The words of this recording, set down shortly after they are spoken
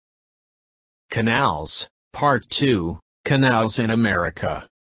Canals, Part 2, Canals in America.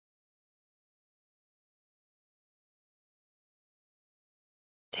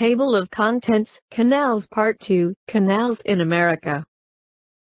 Table of Contents, Canals Part 2, Canals in America.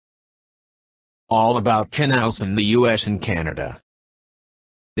 All about canals in the U.S. and Canada.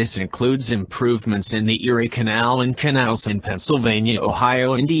 This includes improvements in the Erie Canal and canals in Pennsylvania,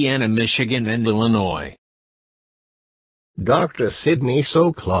 Ohio, Indiana, Michigan, and Illinois. Dr. Sydney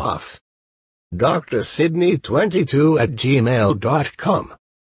Soclof. Dr. Sydney 22 at gmail.com.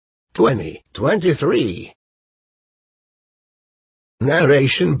 2023.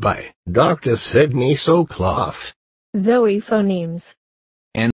 Narration by Dr. Sydney Soclof. Zoe Phonemes.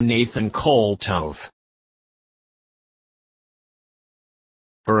 And Nathan Koltov.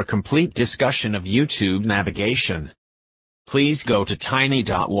 For a complete discussion of YouTube navigation, please go to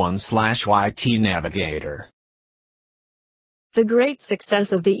tiny.1/ytnavigator. The great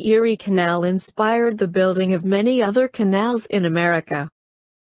success of the Erie Canal inspired the building of many other canals in America.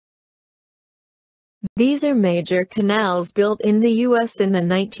 These are major canals built in the U.S. in the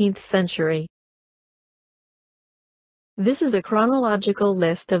 19th century. This is a chronological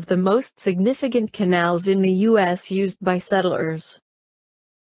list of the most significant canals in the U.S. used by settlers.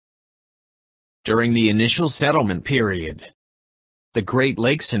 During the initial settlement period, the Great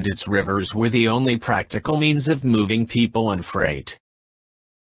Lakes and its rivers were the only practical means of moving people and freight.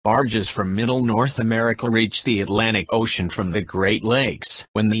 Barges from Middle North America reached the Atlantic Ocean from the Great Lakes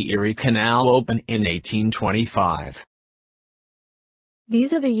when the Erie Canal opened in 1825.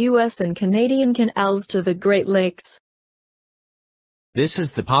 These are the U.S. and Canadian canals to the Great Lakes. This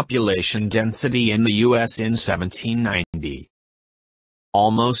is the population density in the U.S. in 1790.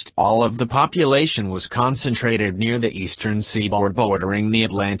 Almost all of the population was concentrated near the eastern seaboard bordering the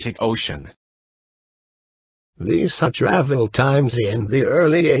Atlantic Ocean. These are travel times in the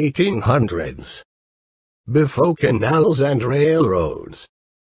early 1800s. Before canals and railroads,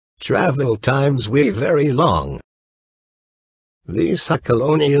 travel times were very long. These are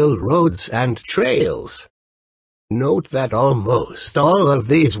colonial roads and trails. Note that almost all of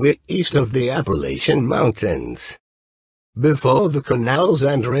these were east of the Appalachian Mountains. Before the canals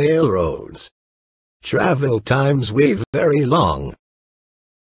and railroads, travel times were very long.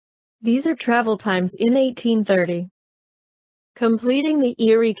 These are travel times in 1830. Completing the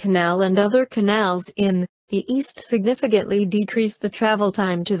Erie Canal and other canals in the east significantly decreased the travel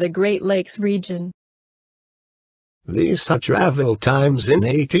time to the Great Lakes region. These are travel times in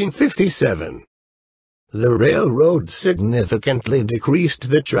 1857. The railroad significantly decreased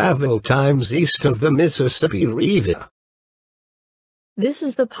the travel times east of the Mississippi River. This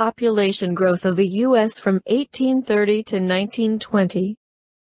is the population growth of the U.S. from 1830 to 1920,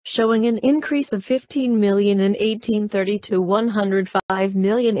 showing an increase of 15 million in 1830 to 105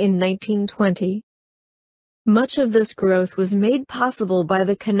 million in 1920. Much of this growth was made possible by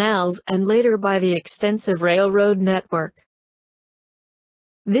the canals and later by the extensive railroad network.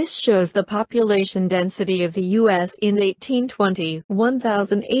 This shows the population density of the U.S. in 1820,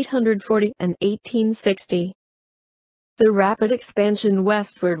 1,840, and 1860. The rapid expansion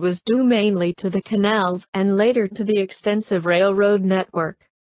westward was due mainly to the canals and later to the extensive railroad network.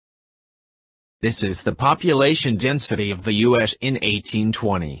 This is the population density of the U.S. in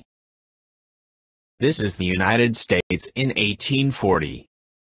 1820. This is the United States in 1840.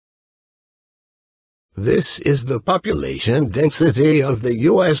 This is the population density of the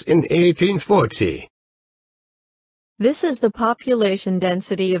U.S. in 1840. This is the population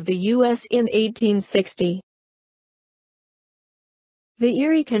density of the U.S. in 1860. The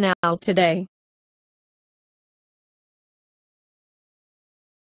Erie Canal today.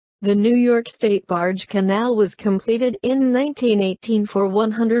 The New York State Barge Canal was completed in 1918 for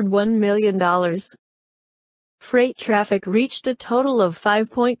 $101 million. Freight traffic reached a total of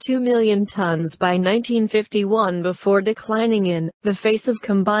 5.2 million tons by 1951 before declining in the face of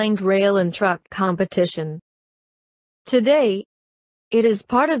combined rail and truck competition. Today, it is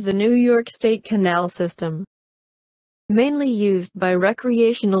part of the New York State Canal system. Mainly used by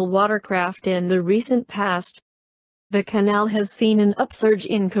recreational watercraft in the recent past, the canal has seen an upsurge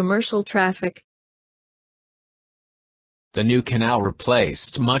in commercial traffic. The new canal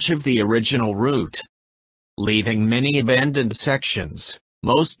replaced much of the original route, leaving many abandoned sections,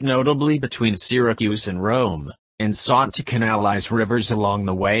 most notably between Syracuse and Rome, and sought to canalize rivers along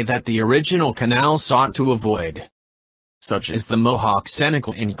the way that the original canal sought to avoid, such as the Mohawk,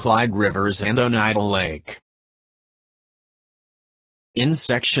 Seneca, and Clyde rivers and Oneida Lake. In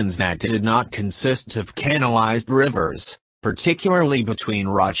sections that did not consist of canalized rivers, particularly between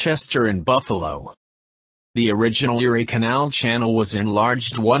Rochester and Buffalo, The original Erie Canal channel was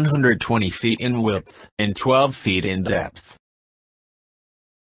enlarged 120 feet in width and 12 feet in depth.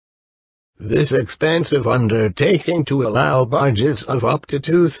 This expensive undertaking to allow barges of up to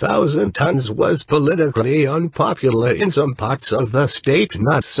 2,000 tons was politically unpopular in some parts of the state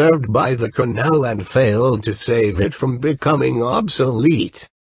not served by the canal and failed to save it from becoming obsolete.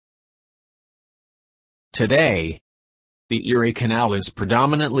 Today, the Erie Canal is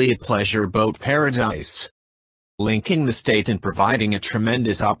predominantly a pleasure boat paradise, linking the state and providing a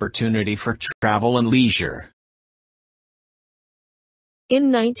tremendous opportunity for travel and leisure.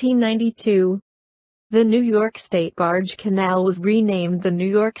 In 1992, the New York State Barge Canal was renamed the New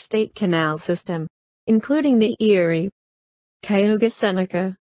York State Canal System, including the Erie,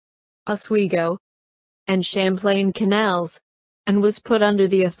 Cuyahoga-Seneca, Oswego, and Champlain canals, and was put under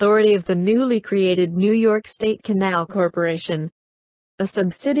the authority of the newly created New York State Canal Corporation, a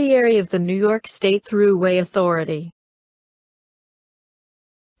subsidiary of the New York State Thruway Authority.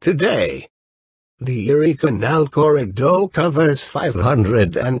 Today, the Erie Canal corridor covers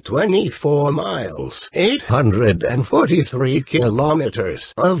 524 miles, 843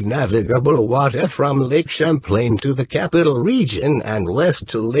 kilometers of navigable water from Lake Champlain to the Capital Region and west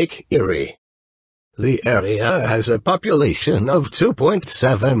to Lake Erie. The area has a population of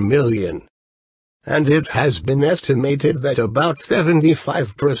 2.7 million, and it has been estimated that about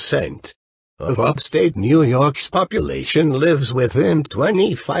 75% of upstate New York's population lives within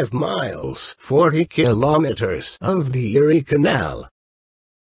 25 miles, 40 kilometers of the Erie Canal.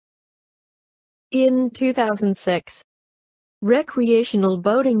 In 2006, recreational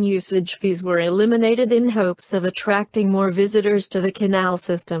boating usage fees were eliminated in hopes of attracting more visitors to the canal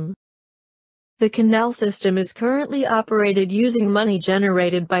system. The canal system is currently operated using money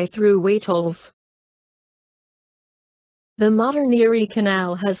generated by throughway tolls. The modern Erie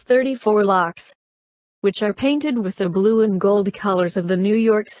Canal has 34 locks, which are painted with the blue and gold colors of the New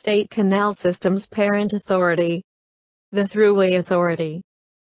York State Canal System's parent authority, the Thruway Authority.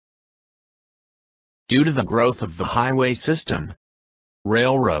 Due to the growth of the highway system,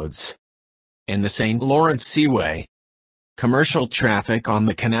 railroads, and the St. Lawrence Seaway, commercial traffic on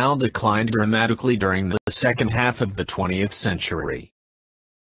the canal declined dramatically during the second half of the 20th century.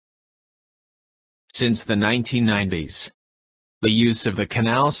 Since the 1990s, the use of the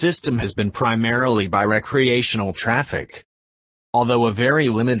canal system has been primarily by recreational traffic, although a very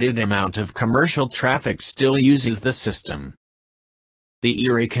limited amount of commercial traffic still uses the system. The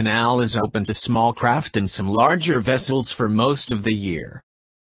Erie Canal is open to small craft and some larger vessels for most of the year.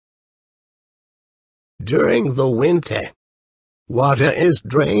 During the winter, water is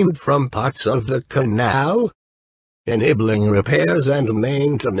drained from parts of the canal, enabling repairs and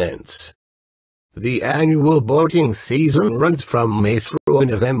maintenance. The annual boating season runs from May through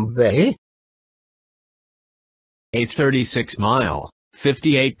November. A 36-mile,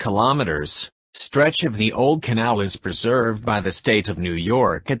 58 kilometers, stretch of the Old Canal is preserved by the state of New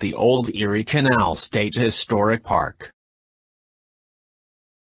York at the Old Erie Canal State Historic Park.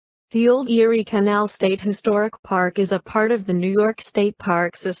 The Old Erie Canal State Historic Park is a part of the New York State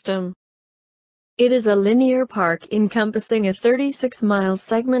Park System. It is a linear park encompassing a 36-mile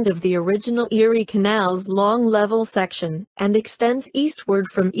segment of the original Erie Canal's long level section and extends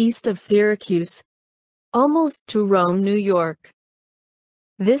eastward from east of Syracuse, almost to Rome, New York.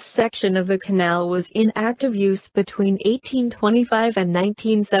 This section of the canal was in active use between 1825 and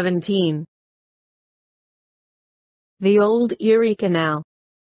 1917. The Old Erie Canal.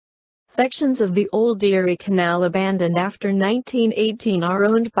 Sections of the Old Erie Canal abandoned after 1918 are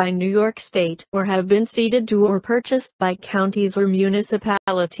owned by New York State or have been ceded to or purchased by counties or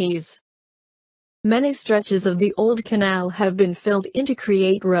municipalities. Many stretches of the Old Canal have been filled in to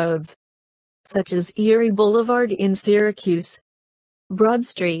create roads, such as Erie Boulevard in Syracuse, Broad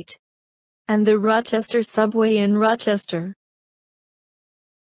Street, and the Rochester Subway in Rochester.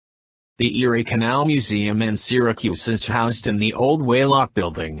 The Erie Canal Museum in Syracuse is housed in the old Waylock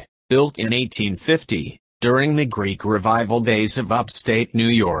building, built in 1850, during the Greek Revival days of upstate New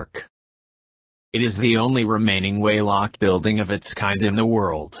York. It is the only remaining Waylock building of its kind in the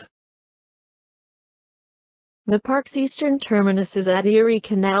world. The park's eastern terminus is at Erie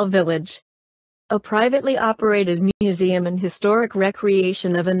Canal Village, a privately operated museum and historic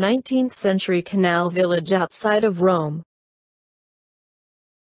recreation of a 19th-century canal village outside of Rome.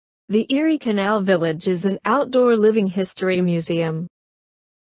 The Erie Canal Village is an outdoor living history museum.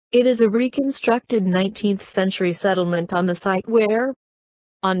 It is a reconstructed 19th-century settlement on the site where,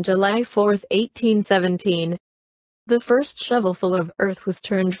 on July 4, 1817, the first shovelful of earth was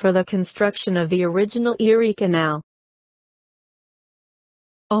turned for the construction of the original Erie Canal.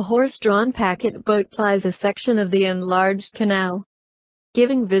 A horse-drawn packet boat plies a section of the enlarged canal,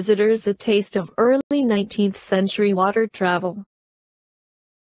 giving visitors a taste of early 19th century water travel.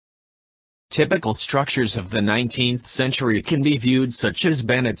 Typical structures of the 19th century can be viewed such as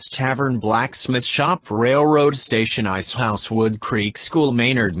Bennett's Tavern, Blacksmith Shop, Railroad Station, Ice House, Wood Creek School,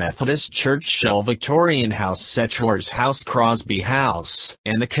 Maynard Methodist Church, Shell Victorian House, Settlers House, Crosby House,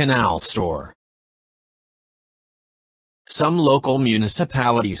 and the Canal Store. Some local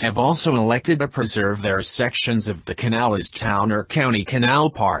municipalities have also elected to preserve their sections of the canal as town or county canal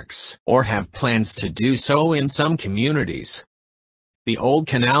parks, or have plans to do so in some communities. The old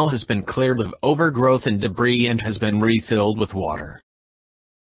canal has been cleared of overgrowth and debris and has been refilled with water.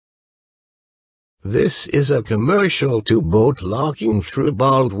 This is a commercial two-boat locking through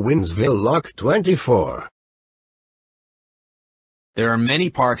Baldwinsville Lock 24. There are many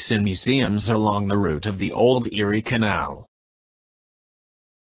parks and museums along the route of the old Erie Canal.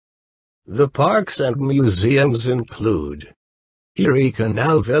 The parks and museums include Erie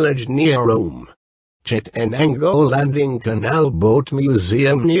Canal Village near Rome, Chittenango Landing Canal Boat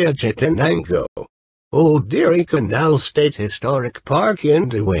Museum near Chittenango, Old Erie Canal State Historic Park in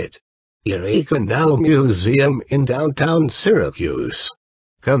DeWitt, Erie Canal Museum in downtown Syracuse,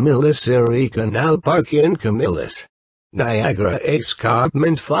 Camillus Erie Canal Park in Camillus, Niagara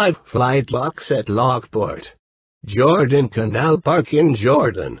Escarpment 5 Flight Box at Lockport, Jordan Canal Park in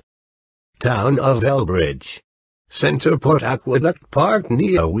Jordan, Town of Elbridge, Centerport Aqueduct Park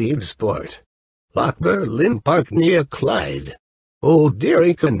near Weedsport, Loch Berlin Park near Clyde, Old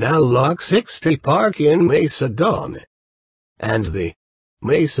Erie Canal Lock 60 Park in Macedon, and the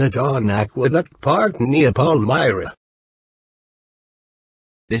Macedon Aqueduct Park near Palmyra.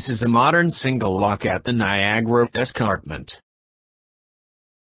 This is a modern single lock at the Niagara Escarpment.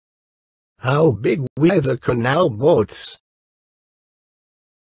 How big were the canal boats?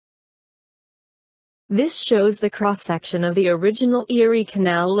 This shows the cross-section of the original Erie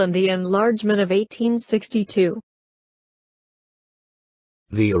Canal and the enlargement of 1862.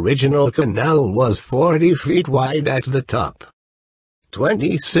 The original canal was 40 feet wide at the top,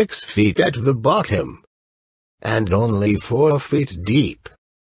 26 feet at the bottom, and only 4 feet deep.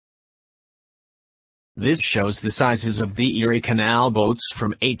 This shows the sizes of the Erie Canal boats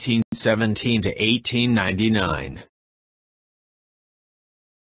from 1817 to 1899.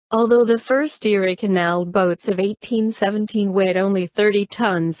 Although the first Erie Canal boats of 1817 weighed only 30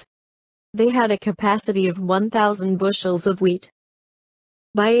 tons, they had a capacity of 1,000 bushels of wheat.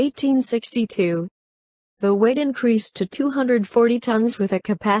 By 1862, the weight increased to 240 tons with a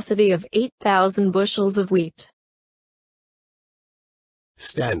capacity of 8,000 bushels of wheat.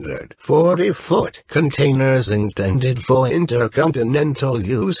 Standard 40-foot containers intended for intercontinental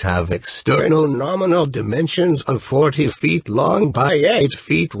use have external nominal dimensions of 40 feet long by 8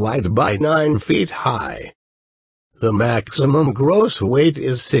 feet wide by 9 feet high. The maximum gross weight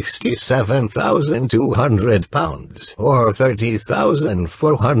is 67,200 pounds or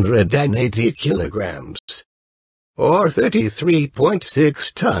 30,480 kilograms, or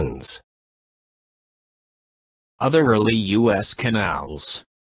 33.6 tons. Other early U.S. canals.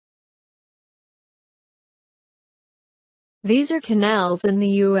 These are canals in the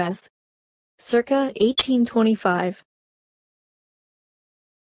U.S. circa 1825.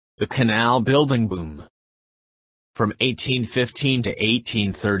 The canal building boom. From 1815 to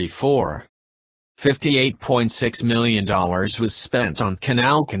 1834, $58.6 million was spent on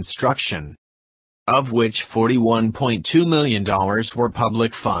canal construction, of which $41.2 million were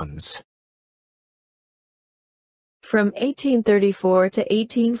public funds. From 1834 to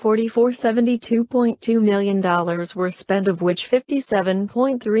 1844, $72.2 million were spent, of which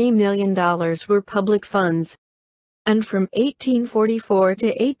 $57.3 million were public funds. And from 1844 to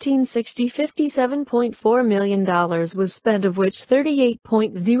 1860, $57.4 million was spent, of which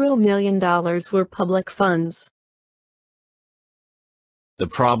 $38.0 million were public funds. The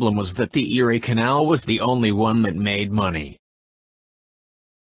problem was that the Erie Canal was the only one that made money.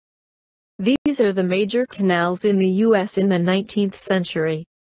 These are the major canals in the U.S. in the 19th century.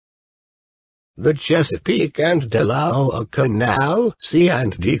 The Chesapeake and Delaware Canal,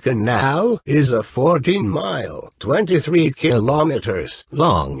 C&D Canal, is a 14-mile, 23 kilometers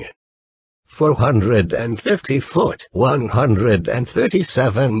long, 450-foot,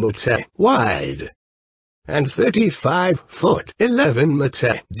 137 meter wide, and 35-foot, 11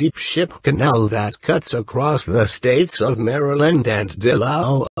 meter deep ship canal that cuts across the states of Maryland and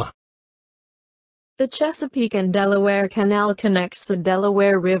Delaware. The Chesapeake and Delaware Canal connects the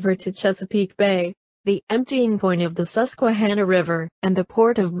Delaware River to Chesapeake Bay, the emptying point of the Susquehanna River, and the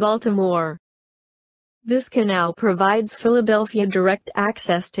Port of Baltimore. This canal provides Philadelphia direct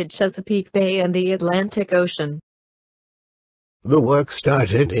access to Chesapeake Bay and the Atlantic Ocean. The work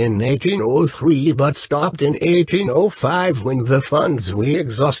started in 1803 but stopped in 1805 when the funds were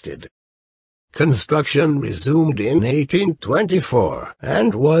exhausted. Construction resumed in 1824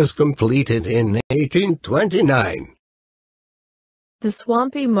 and was completed in 1829. The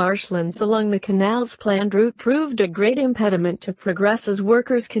swampy marshlands along the canal's planned route proved a great impediment to progress as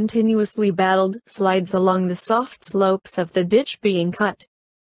workers continuously battled slides along the soft slopes of the ditch being cut.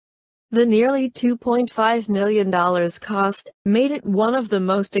 The nearly $2.5 million cost made it one of the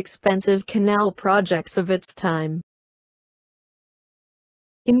most expensive canal projects of its time.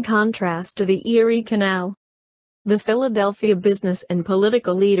 In contrast to the Erie Canal, the Philadelphia business and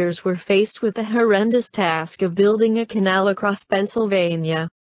political leaders were faced with the horrendous task of building a canal across Pennsylvania,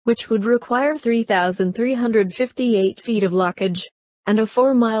 which would require 3,358 feet of blockage, and a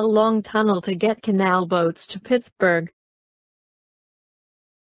 4-mile-long tunnel to get canal boats to Pittsburgh.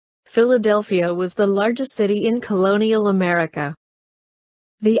 Philadelphia was the largest city in colonial America.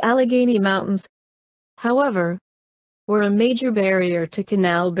 The Allegheny Mountains, however, were a major barrier to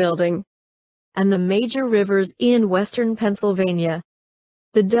canal building, and the major rivers in western Pennsylvania,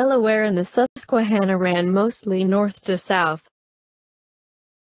 the Delaware and the Susquehanna, ran mostly north to south.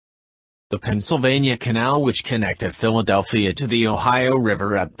 The Pennsylvania Canal, which connected Philadelphia to the Ohio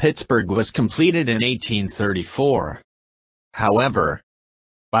River at Pittsburgh, was completed in 1834. However,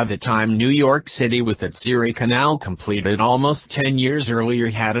 by the time New York City with its Erie Canal completed almost 10 years earlier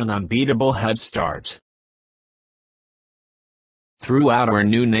had an unbeatable head start. Throughout our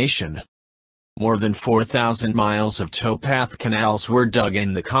new nation, more than 4,000 miles of towpath canals were dug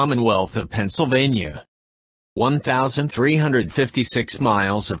in the Commonwealth of Pennsylvania. 1,356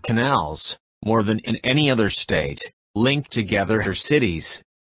 miles of canals, more than in any other state, linked together her cities,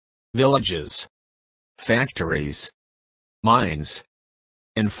 villages, factories, mines,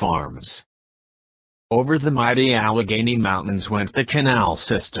 and farms. Over the mighty Allegheny Mountains went the canal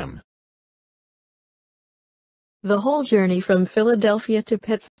system. The whole journey from Philadelphia to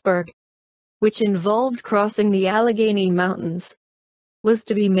Pittsburgh, which involved crossing the Allegheny Mountains, was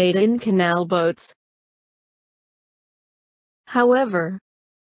to be made in canal boats. However,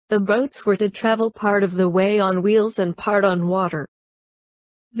 the boats were to travel part of the way on wheels and part on water.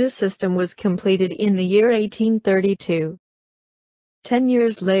 This system was completed in the year 1832. 10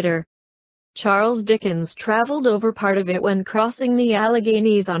 years later, Charles Dickens traveled over part of it when crossing the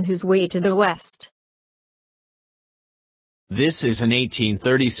Alleghenies on his way to the west. This is an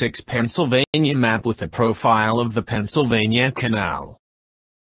 1836 Pennsylvania map with a profile of the Pennsylvania Canal.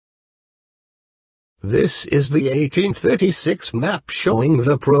 This is the 1836 map showing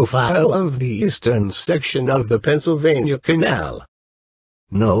the profile of the eastern section of the Pennsylvania Canal.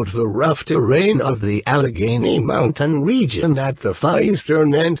 Note the rough terrain of the Allegheny Mountain region at the far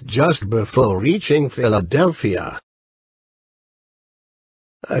eastern end just before reaching Philadelphia.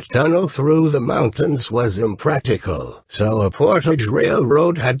 A tunnel through the mountains was impractical, so a portage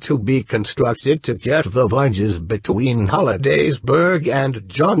railroad had to be constructed to get the barges between Hollidaysburg and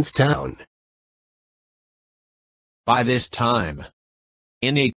Johnstown. By this time,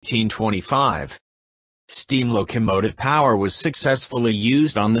 in 1825, steam locomotive power was successfully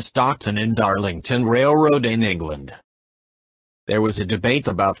used on the Stockton and Darlington Railroad in England. There was a debate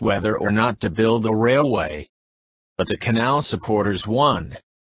about whether or not to build the railway, but the canal supporters won,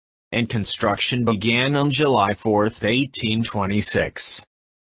 and construction began on July 4, 1826.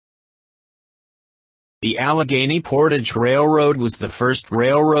 The Allegheny Portage Railroad was the first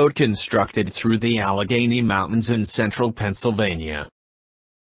railroad constructed through the Allegheny Mountains in central Pennsylvania.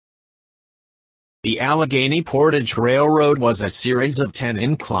 The Allegheny Portage Railroad was a series of 10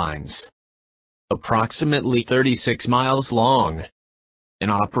 inclines, approximately 36 miles long,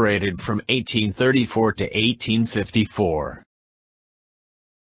 and operated from 1834 to 1854.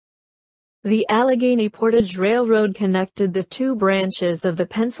 The Allegheny Portage Railroad connected the two branches of the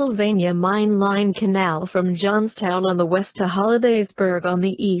Pennsylvania Main Line Canal from Johnstown on the west to Hollidaysburg on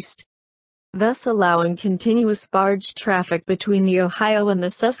the east, thus allowing continuous barge traffic between the Ohio and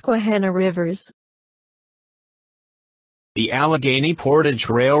the Susquehanna rivers. The Allegheny Portage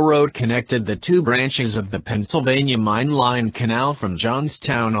Railroad connected the two branches of the Pennsylvania Main Line Canal from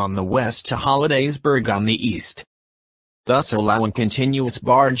Johnstown on the west to Hollidaysburg on the east, thus allowing continuous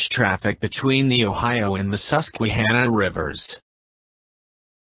barge traffic between the Ohio and the Susquehanna rivers.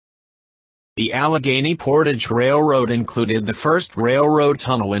 The Allegheny Portage Railroad included the first railroad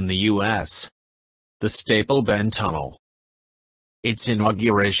tunnel in the U.S., the Staple Bend Tunnel. Its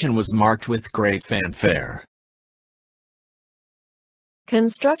inauguration was marked with great fanfare.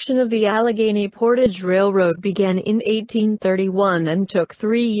 Construction of the Allegheny Portage Railroad began in 1831 and took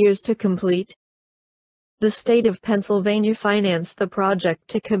 3 years to complete. The state of Pennsylvania financed the project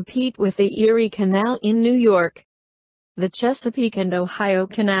to compete with the Erie Canal in New York, the Chesapeake and Ohio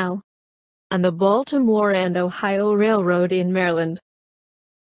Canal, and the Baltimore and Ohio Railroad in Maryland.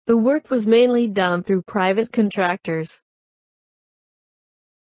 The work was mainly done through private contractors.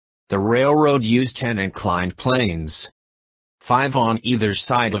 The railroad used 10 inclined planes, 5 on either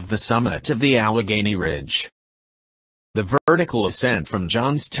side of the summit of the Allegheny Ridge. The vertical ascent from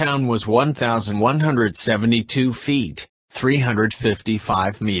Johnstown was 1,172 feet,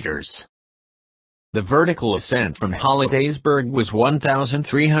 355 meters. The vertical ascent from Hollidaysburg was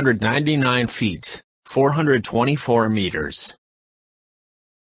 1,399 feet, 424 meters.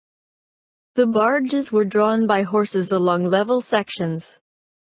 The barges were drawn by horses along level sections,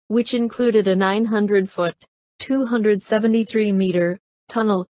 which included a 900-foot, 273-meter,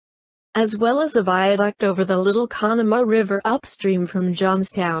 tunnel, as well as a viaduct over the Little Conemaugh River upstream from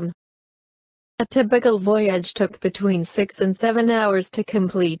Johnstown. A typical voyage took between 6 and 7 hours to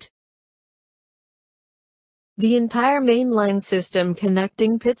complete. The entire mainline system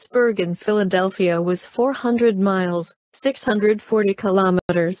connecting Pittsburgh and Philadelphia was 400 miles, 640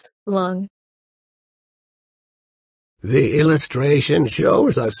 kilometers, long. The illustration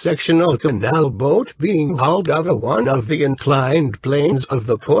shows a sectional canal boat being hauled out of one of the inclined planes of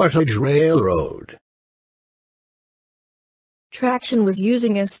the Portage Railroad. Traction was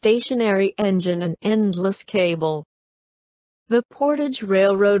using a stationary engine and endless cable. The Portage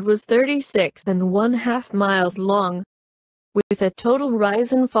Railroad was 36.5 miles long, with a total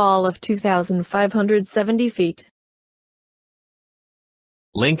rise and fall of 2,570 feet.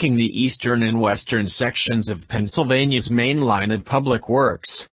 Linking the eastern and western sections of Pennsylvania's main line of public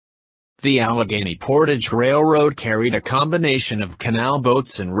works. The Allegheny Portage Railroad carried a combination of canal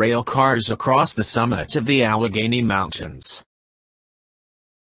boats and rail cars across the summit of the Allegheny Mountains.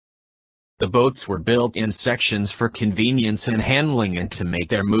 The boats were built in sections for convenience and handling and to make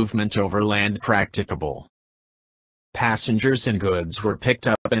their movement over land practicable. Passengers and goods were picked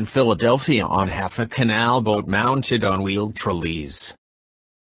up in Philadelphia on half a canal boat mounted on wheeled trolleys.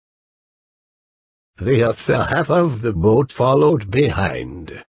 The other half of the boat followed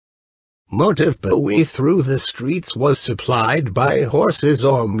behind. Motive buoy through the streets was supplied by horses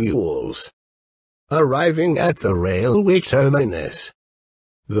or mules. Arriving at the railway terminus,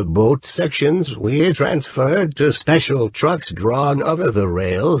 the boat sections were transferred to special trucks drawn over the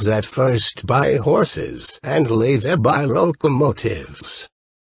rails at first by horses and later by locomotives.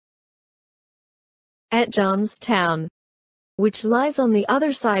 At Johnstown, which lies on the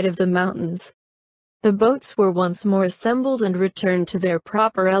other side of the mountains, the boats were once more assembled and returned to their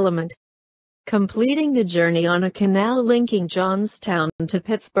proper element, completing the journey on a canal linking Johnstown to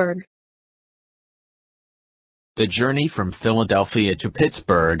Pittsburgh. The journey from Philadelphia to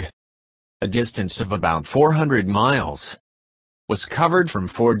Pittsburgh, a distance of about 400 miles, was covered from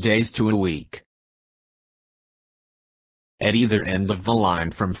 4 days to a week. At either end of the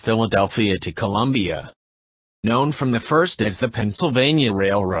line from Philadelphia to Columbia, known from the first as the Pennsylvania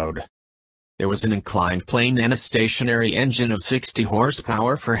Railroad, there was an inclined plane and a stationary engine of 60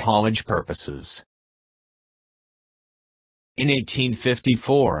 horsepower for haulage purposes. In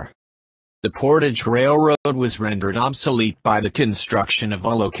 1854, the Portage Railroad was rendered obsolete by the construction of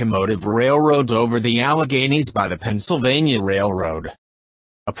a locomotive railroad over the Alleghenies by the Pennsylvania Railroad,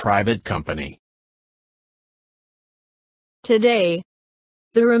 a private company. Today,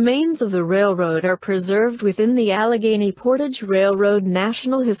 the remains of the railroad are preserved within the Allegheny Portage Railroad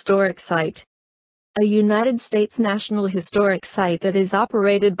National Historic Site, a United States National Historic Site that is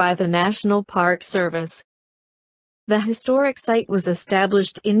operated by the National Park Service. The historic site was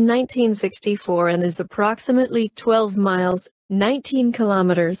established in 1964 and is approximately 12 miles, 19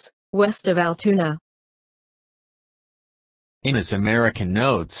 kilometers, west of Altoona. In his American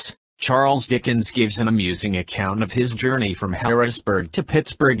Notes, Charles Dickens gives an amusing account of his journey from Harrisburg to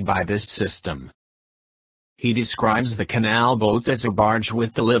Pittsburgh by this system. He describes the canal boat as a barge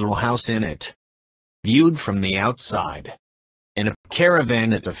with the little house in it, viewed from the outside, and a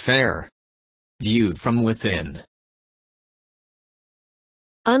caravan at a fair, viewed from within.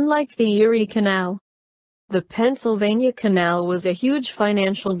 Unlike the Erie Canal, the Pennsylvania Canal was a huge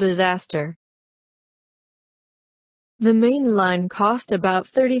financial disaster. The main line cost about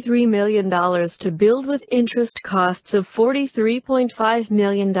 $33 million to build with interest costs of $43.5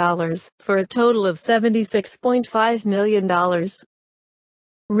 million, for a total of $76.5 million.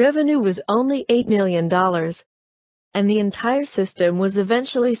 Revenue was only $8 million, and the entire system was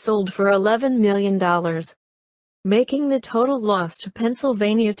eventually sold for $11 million. making the total loss to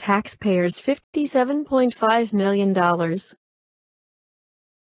Pennsylvania taxpayers $57.5 million.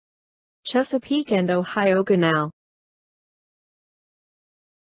 Chesapeake and Ohio Canal.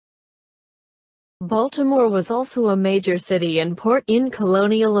 Baltimore was also a major city and port in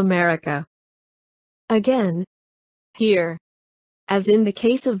colonial America. Again, here, as in the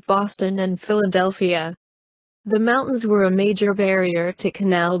case of Boston and Philadelphia, the mountains were a major barrier to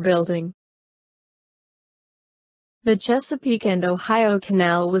canal building. The Chesapeake and Ohio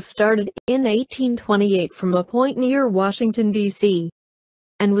Canal was started in 1828 from a point near Washington, D.C.,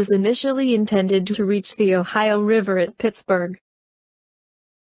 and was initially intended to reach the Ohio River at Pittsburgh.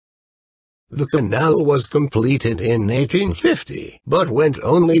 The canal was completed in 1850, but went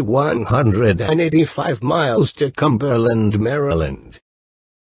only 185 miles to Cumberland, Maryland.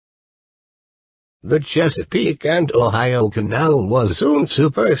 The Chesapeake and Ohio Canal was soon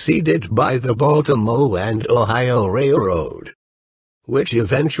superseded by the Baltimore and Ohio Railroad, which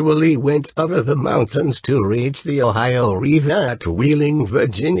eventually went over the mountains to reach the Ohio River at Wheeling,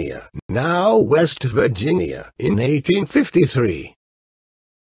 Virginia, now West Virginia, in 1853.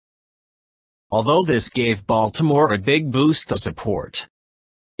 Although this gave Baltimore a big boost of support,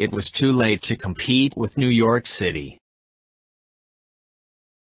 it was too late to compete with New York City.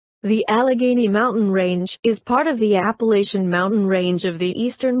 The Allegheny mountain range is part of the Appalachian Mountain Range of the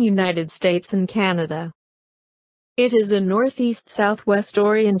eastern United States and Canada. It is a northeast-southwest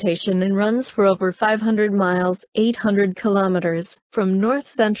orientation and runs for over 500 miles, 800 kilometers, from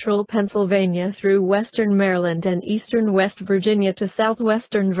north-central Pennsylvania through western Maryland and eastern West Virginia to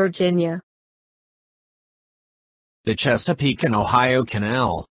southwestern Virginia. The Chesapeake and Ohio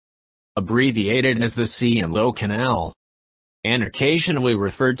Canal, abbreviated as the C&O Canal, and occasionally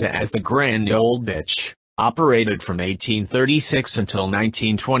referred to as the Grand Old Bitch, operated from 1836 until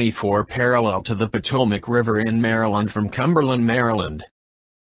 1924 parallel to the Potomac River in Maryland from Cumberland, Maryland,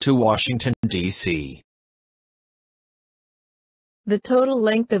 to Washington, D.C. The total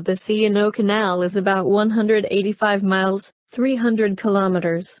length of the C&O Canal is about 185 miles, 300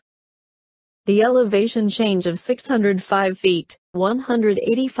 kilometers. The elevation change of 605 feet,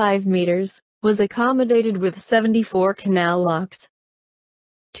 185 meters, was accommodated with 74 canal locks.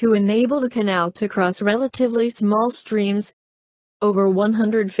 To enable the canal to cross relatively small streams, over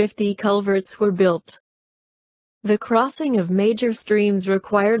 150 culverts were built. The crossing of major streams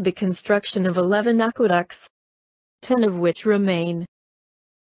required the construction of 11 aqueducts, 10 of which remain.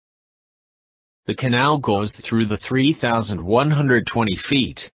 The canal goes through the 3,120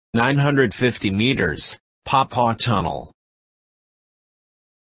 feet, 950 meters, Pawpaw Tunnel.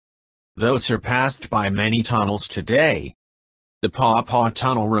 Though surpassed by many tunnels today, the Pawpaw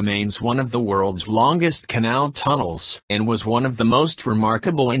Tunnel remains one of the world's longest canal tunnels and was one of the most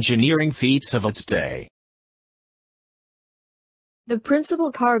remarkable engineering feats of its day. The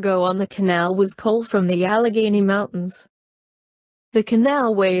principal cargo on the canal was coal from the Allegheny Mountains. The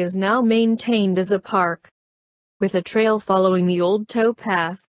canalway is now maintained as a park, with a trail following the old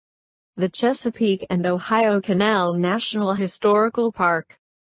towpath, the Chesapeake and Ohio Canal National Historical Park.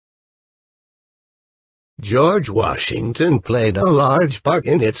 George Washington played a large part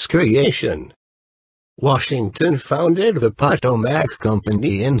in its creation. Washington founded the Potomac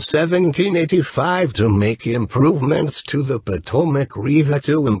Company in 1785 to make improvements to the Potomac River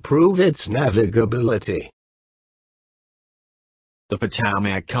to improve its navigability. The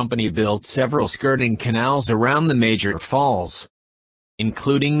Potomac Company built several skirting canals around the major falls,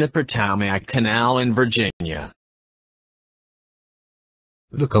 including the Potomac Canal in Virginia.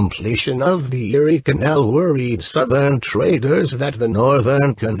 The completion of the Erie Canal worried Southern traders that the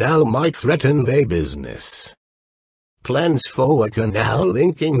Northern Canal might threaten their business. Plans for a canal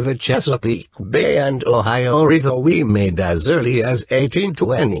linking the Chesapeake Bay and Ohio River were made as early as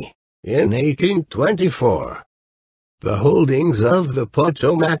 1820. In 1824, the holdings of the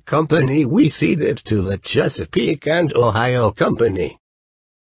Potomac Company were ceded to the Chesapeake and Ohio Company.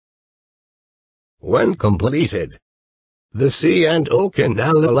 When completed, the C&O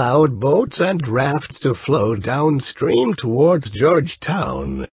Canal allowed boats and rafts to flow downstream towards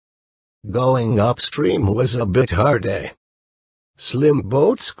Georgetown. Going upstream was a bit harder. Slim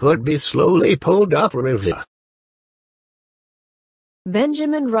boats could be slowly pulled upriver.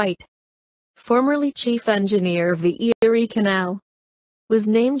 Benjamin Wright, formerly chief engineer of the Erie Canal, was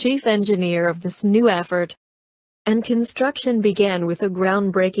named chief engineer of this new effort, and construction began with a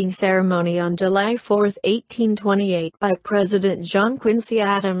groundbreaking ceremony on July 4, 1828 by President John Quincy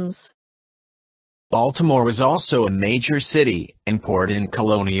Adams. Baltimore was also a major city and port in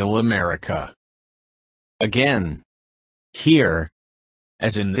colonial America. Again, here,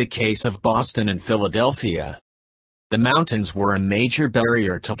 as in the case of Boston and Philadelphia, The mountains were a major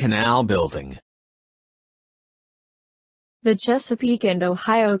barrier to canal building. The Chesapeake and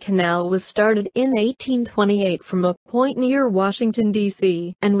Ohio Canal was started in 1828 from a point near Washington,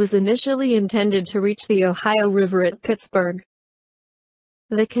 D.C., and was initially intended to reach the Ohio River at Pittsburgh.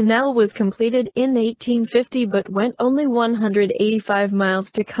 The canal was completed in 1850 but went only 185 miles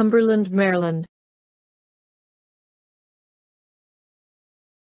to Cumberland, Maryland.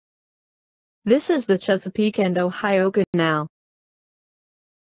 This is the Chesapeake and Ohio Canal.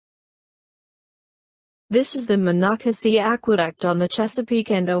 This is the Monocacy Aqueduct on the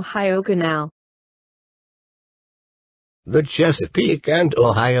Chesapeake and Ohio Canal. The Chesapeake and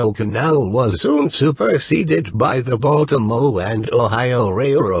Ohio Canal was soon superseded by the Baltimore and Ohio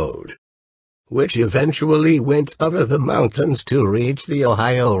Railroad, which eventually went over the mountains to reach the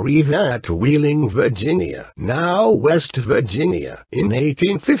Ohio River at Wheeling, Virginia, now West Virginia, in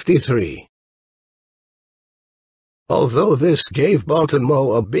 1853. Although this gave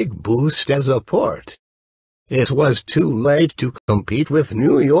Baltimore a big boost as a port, it was too late to compete with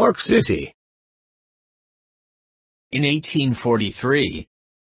New York City. In 1843,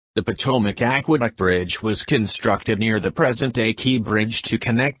 the Potomac Aqueduct Bridge was constructed near the present-day Key Bridge to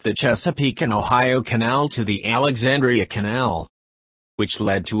connect the Chesapeake and Ohio Canal to the Alexandria Canal, which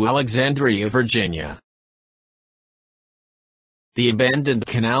led to Alexandria, Virginia. The abandoned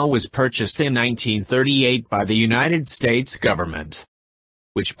canal was purchased in 1938 by the United States government,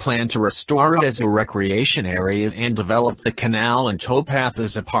 which planned to restore it as a recreation area and develop the canal and towpath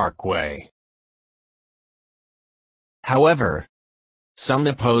as a parkway. However, some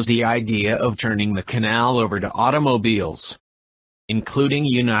opposed the idea of turning the canal over to automobiles, including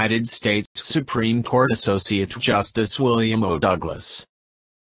United States Supreme Court Associate Justice William O. Douglas.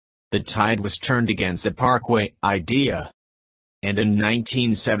 The tide was turned against the parkway idea, and in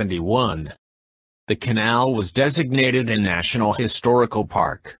 1971, the canal was designated a National Historical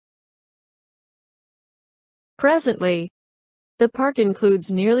Park. Presently, the park includes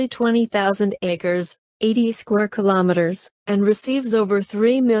nearly 20,000 acres, 80 square kilometers, and receives over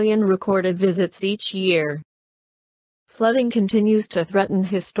 3 million recorded visits each year. Flooding continues to threaten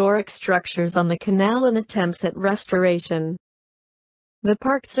historic structures on the canal and attempts at restoration. The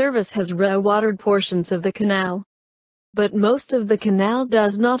Park Service has re-watered portions of the canal, but most of the canal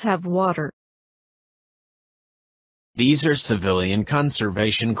does not have water. These are Civilian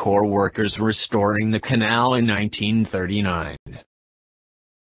Conservation Corps workers restoring the canal in 1939.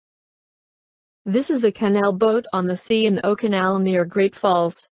 This is a canal boat on the C&O Canal near Great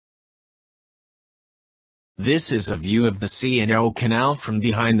Falls. This is a view of the C&O Canal from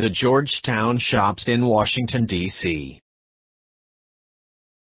behind the Georgetown Shops in Washington, D.C.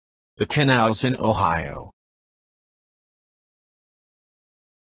 The canals in Ohio.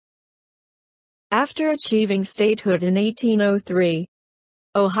 After achieving statehood in 1803,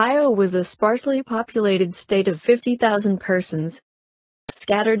 Ohio was a sparsely populated state of 50,000 persons,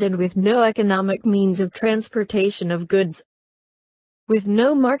 scattered and with no economic means of transportation of goods. With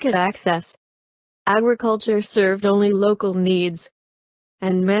no market access, agriculture served only local needs,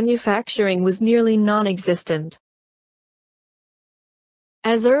 and manufacturing was nearly non-existent.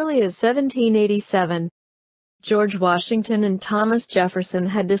 As early as 1787, George Washington and Thomas Jefferson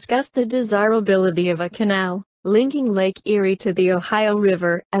had discussed the desirability of a canal, linking Lake Erie to the Ohio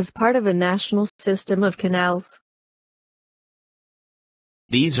River as part of a national system of canals.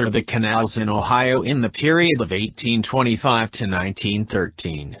 These are the canals in Ohio in the period of 1825 to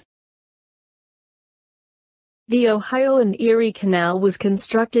 1913. The Ohio and Erie Canal was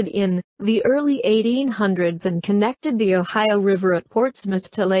constructed in the early 1800s and connected the Ohio River at Portsmouth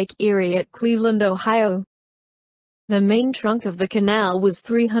to Lake Erie at Cleveland, Ohio. The main trunk of the canal was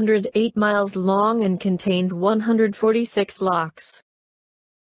 308 miles long and contained 146 locks.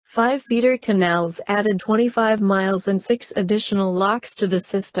 5 feeder canals added 25 miles and 6 additional locks to the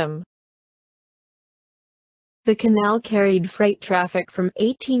system. The canal carried freight traffic from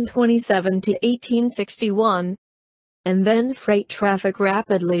 1827 to 1861, and then freight traffic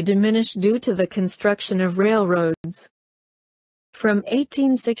rapidly diminished due to the construction of railroads. From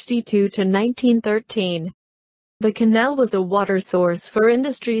 1862 to 1913, the canal was a water source for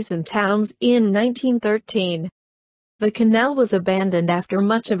industries and towns. In 1913, the canal was abandoned after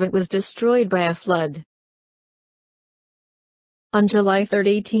much of it was destroyed by a flood. On July 3,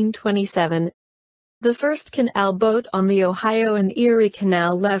 1827, the first canal boat on the Ohio and Erie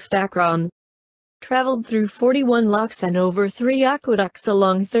Canal left Akron, traveled through 41 locks and over 3 aqueducts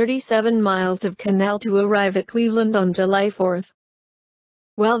along 37 miles of canal to arrive at Cleveland on July 4.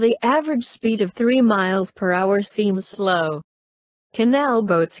 While the average speed of 3 miles per hour seems slow, Canal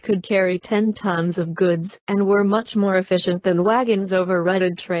boats could carry 10 tons of goods and were much more efficient than wagons over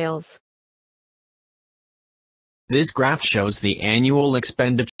rutted trails. This graph shows the annual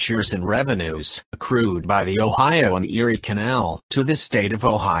expenditures and revenues accrued by the Ohio and Erie Canal to the state of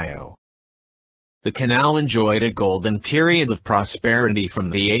Ohio. The canal enjoyed a golden period of prosperity from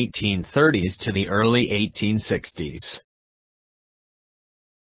the 1830s to the early 1860s.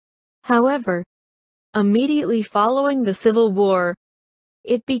 However, immediately following the Civil War,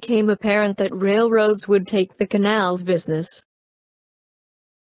 it became apparent that railroads would take the canal's business.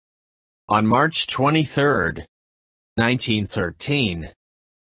 On March 23, 1913,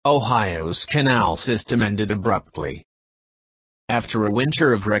 Ohio's canal system ended abruptly. After a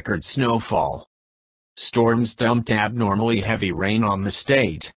winter of record snowfall, storms dumped abnormally heavy rain on the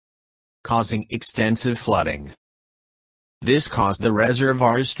state, causing extensive flooding. This caused the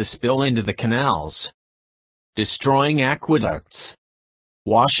reservoirs to spill into the canals, destroying aqueducts,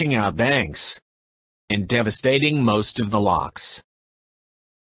 washing out banks, and devastating most of the locks.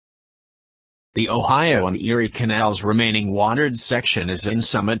 The Ohio and Erie Canal's remaining watered section is in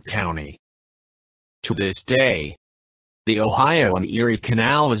Summit County. To this day, the Ohio and Erie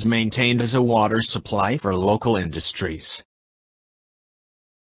Canal is maintained as a water supply for local industries.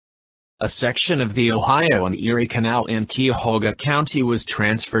 A section of the Ohio and Erie Canal in Cuyahoga County was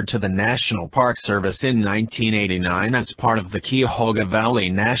transferred to the National Park Service in 1989 as part of the Cuyahoga Valley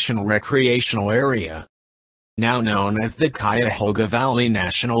National Recreational Area, now known as the Cuyahoga Valley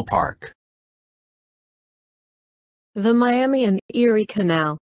National Park. The Miami and Erie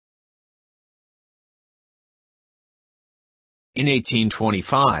Canal. In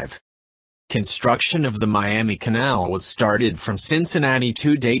 1825, construction of the Miami Canal was started from Cincinnati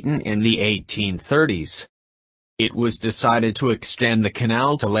to Dayton in the 1830s. It was decided to extend the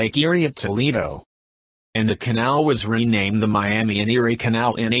canal to Lake Erie at Toledo, and the canal was renamed the Miami and Erie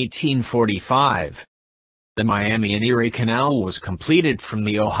Canal in 1845. The Miami and Erie Canal was completed from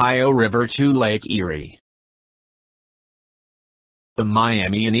the Ohio River to Lake Erie. The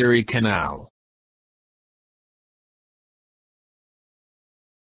Miami and Erie Canal.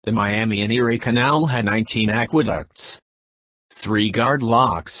 The Miami and Erie Canal had 19 aqueducts, 3 guard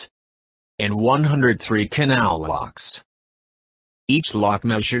locks, and 103 canal locks. Each lock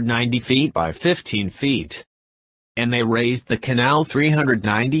measured 90 feet by 15 feet, and they raised the canal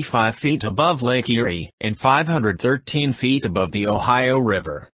 395 feet above Lake Erie and 513 feet above the Ohio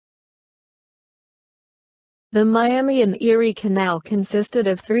River. The Miami and Erie Canal consisted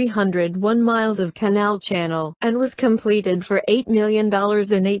of 301 miles of canal channel and was completed for $8 million in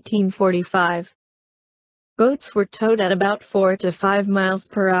 1845. Boats were towed at about 4 to 5 miles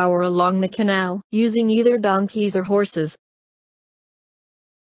per hour along the canal, using either donkeys or horses.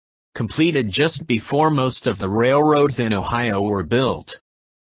 Completed just before most of the railroads in Ohio were built,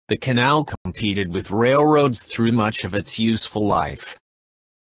 the canal competed with railroads through much of its useful life.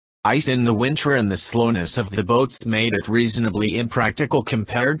 Ice in the winter and the slowness of the boats made it reasonably impractical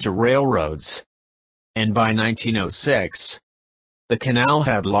compared to railroads, and by 1906, the canal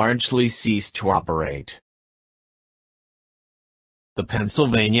had largely ceased to operate. The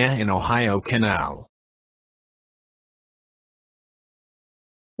Pennsylvania and Ohio Canal.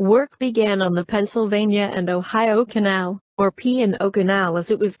 Work began on the Pennsylvania and Ohio Canal, or P&O Canal as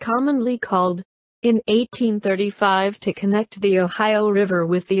it was commonly called, in 1835 to connect the Ohio River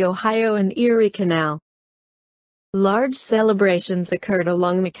with the Ohio and Erie Canal. Large celebrations occurred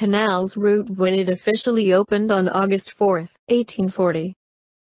along the canal's route when it officially opened on August 4, 1840.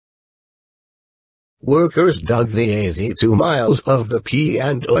 Workers dug the 82 miles of the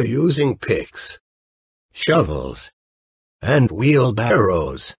P&O using picks, shovels, and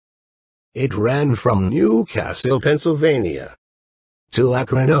wheelbarrows. It ran from Newcastle, Pennsylvania, to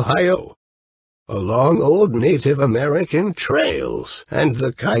Akron, Ohio, along old Native American trails and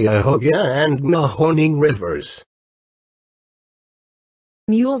the Cuyahoga and Mahoning rivers.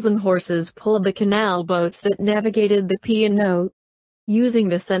 Mules and horses pulled the canal boats that navigated the P&O. Using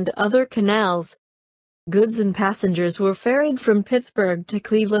this and other canals, goods and passengers were ferried from Pittsburgh to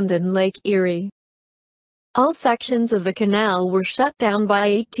Cleveland and Lake Erie. All sections of the canal were shut down by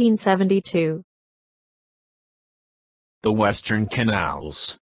 1872. The Western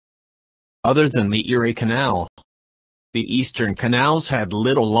Canals. Other than the Erie Canal, the Eastern Canals had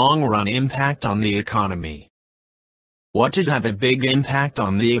little long-run impact on the economy. What did have a big impact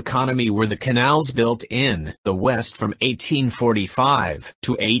on the economy were the canals built in the West from 1845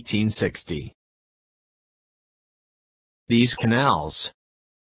 to 1860. These canals,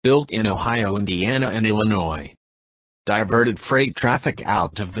 built in Ohio, Indiana, and Illinois, diverted freight traffic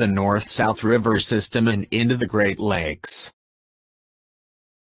out of the north-south river system and into the Great Lakes.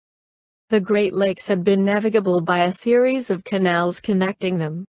 The Great Lakes had been navigable by a series of canals connecting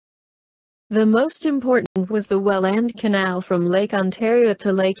them. The most important was the Welland Canal from Lake Ontario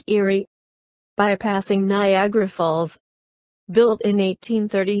to Lake Erie, bypassing Niagara Falls, built in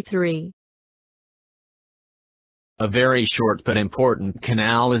 1833. A very short but important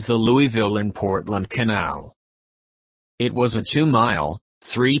canal is the Louisville and Portland Canal. It was a 2-mile,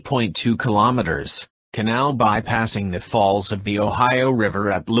 3.2 kilometers, canal bypassing the falls of the Ohio River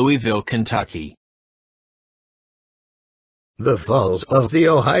at Louisville, Kentucky. The falls of the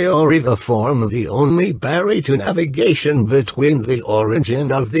Ohio River form the only barrier to navigation between the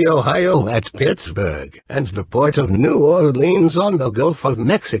origin of the Ohio at Pittsburgh and the port of New Orleans on the Gulf of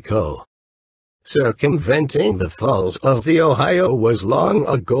Mexico. Circumventing the falls of the Ohio was long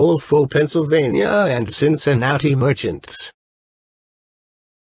a goal for Pennsylvania and Cincinnati merchants.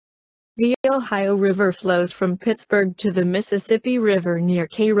 The Ohio River flows from Pittsburgh to the Mississippi River near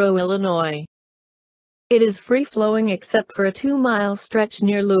Cairo, Illinois. It is free-flowing except for a 2-mile stretch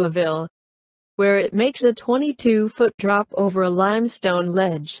near Louisville, where it makes a 22-foot drop over a limestone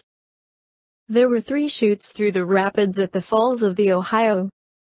ledge. There were 3 chutes through the rapids at the falls of the Ohio.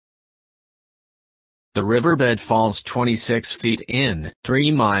 The riverbed falls 26 feet in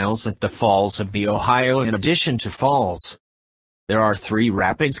 3 miles at the falls of the Ohio. In addition to falls, there are 3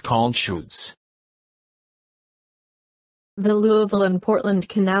 rapids called chutes. The Louisville and Portland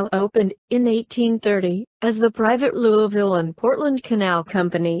Canal opened in 1830 as the private Louisville and Portland Canal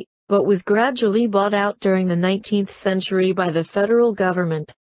Company, but was gradually bought out during the 19th century by the federal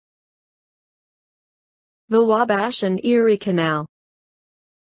government. The Wabash and Erie Canal.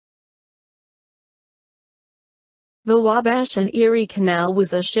 The Wabash and Erie Canal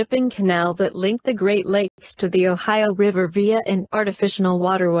was a shipping canal that linked the Great Lakes to the Ohio River via an artificial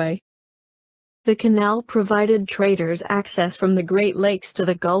waterway. The canal provided traders access from the Great Lakes to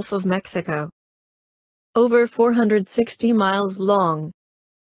the Gulf of Mexico. Over 460 miles long,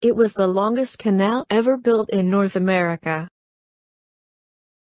 it was the longest canal ever built in North America.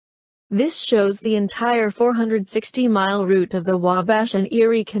 This shows the entire 460-mile route of the Wabash and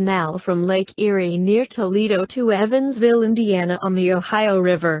Erie Canal from Lake Erie near Toledo to Evansville, Indiana on the Ohio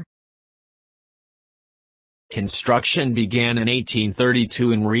River. Construction began in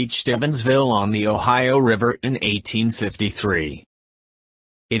 1832 and reached Evansville on the Ohio River in 1853.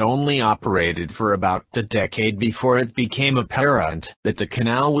 It only operated for about a decade before it became apparent that the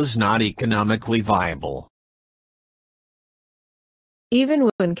canal was not economically viable. Even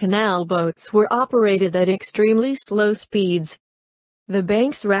when canal boats were operated at extremely slow speeds, the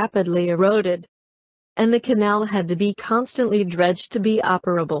banks rapidly eroded, and the canal had to be constantly dredged to be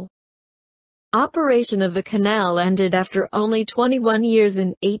operable. Operation of the canal ended after only 21 years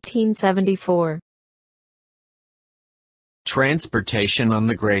in 1874. Transportation on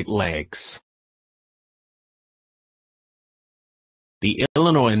the Great Lakes. The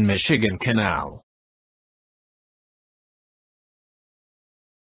Illinois and Michigan Canal.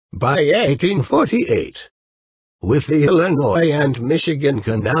 By 1848, with the Illinois and Michigan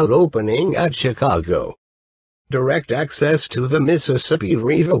Canal opening at Chicago, direct access to the Mississippi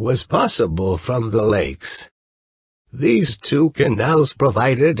River was possible from the lakes. These 2 canals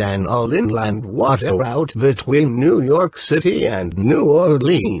provided an all-inland water route between New York City and New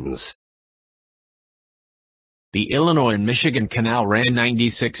Orleans. The Illinois and Michigan Canal ran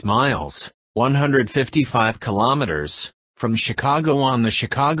 96 miles, 155 kilometers, from Chicago on the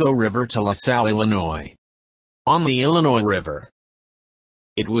Chicago River to LaSalle, Illinois, on the Illinois River.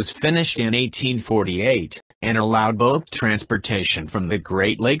 It was finished in 1848, and allowed boat transportation from the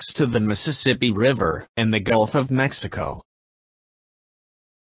Great Lakes to the Mississippi River and the Gulf of Mexico.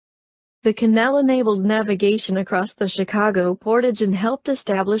 The canal enabled navigation across the Chicago Portage and helped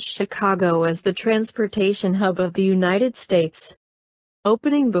establish Chicago as the transportation hub of the United States,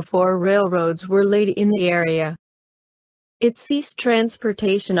 opening before railroads were laid in the area. It ceased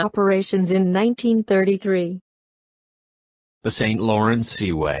transportation operations in 1933. The St. Lawrence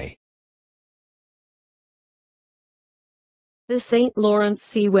Seaway. The St. Lawrence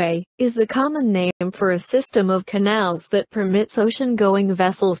Seaway is the common name for a system of canals that permits ocean-going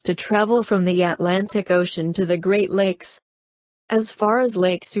vessels to travel from the Atlantic Ocean to the Great Lakes, as far as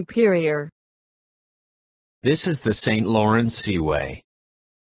Lake Superior. This is the St. Lawrence Seaway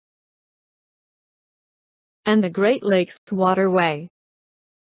and the Great Lakes Waterway.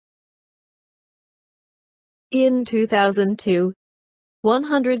 In 2002,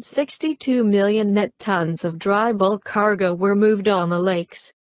 162 million net tons of dry bulk cargo were moved on the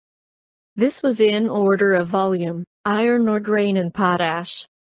lakes. This was in order of volume: iron ore, grain and potash.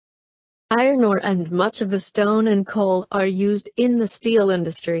 Iron ore and much of the stone and coal are used in the steel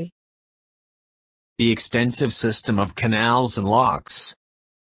industry. The extensive system of canals and locks,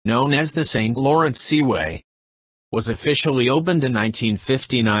 known as the St. Lawrence Seaway, was officially opened in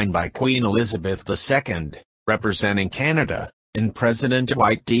 1959 by Queen Elizabeth II, representing Canada, and President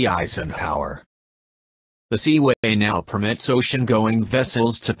Dwight D. Eisenhower. The Seaway now permits ocean-going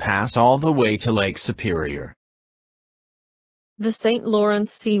vessels to pass all the way to Lake Superior. The St.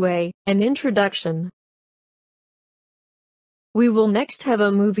 Lawrence Seaway, an introduction. We will next have a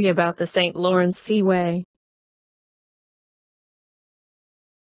movie about the St. Lawrence Seaway.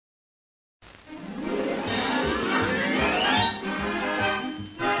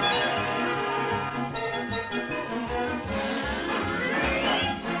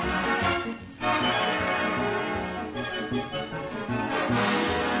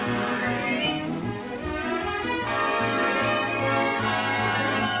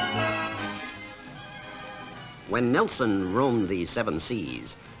 When Nelson roamed the seven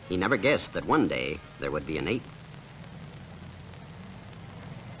seas, he never guessed that one day there would be an eighth.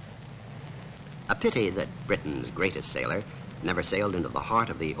 A pity that Britain's greatest sailor never sailed into the heart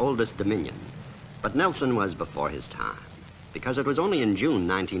of the oldest dominion. But Nelson was before his time, because it was only in June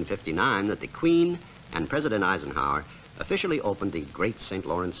 1959 that the Queen and President Eisenhower officially opened the Great St.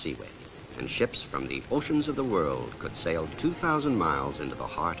 Lawrence Seaway, and ships from the oceans of the world could sail 2,000 miles into the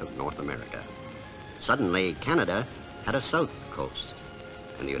heart of North America. Suddenly, Canada had a south coast,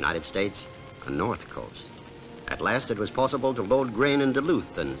 and the United States a north coast. At last, it was possible to load grain in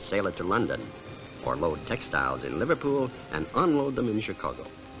Duluth and sail it to London, or load textiles in Liverpool and unload them in Chicago.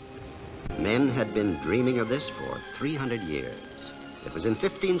 Men had been dreaming of this for 300 years. It was in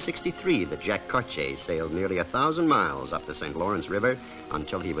 1563 that Jacques Cartier sailed nearly 1,000 miles up the St. Lawrence River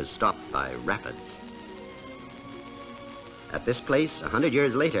until he was stopped by rapids. At this place, 100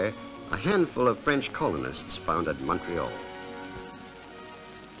 years later, a handful of French colonists founded Montreal.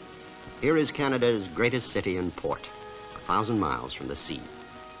 Here is Canada's greatest city and port, 1,000 miles from the sea.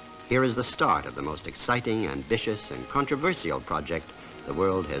 Here is the start of the most exciting, ambitious, and controversial project the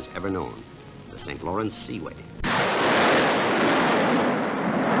world has ever known, the St. Lawrence Seaway.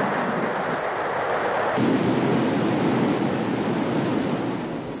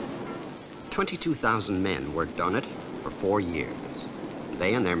 22,000 men worked on it for 4 years.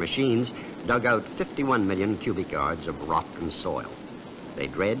 They and their machines dug out 51 million cubic yards of rock and soil. They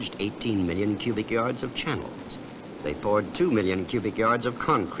dredged 18 million cubic yards of channels. They poured 2 million cubic yards of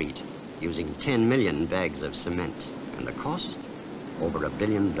concrete using 10 million bags of cement. And the cost? Over $1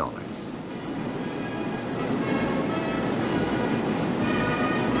 billion.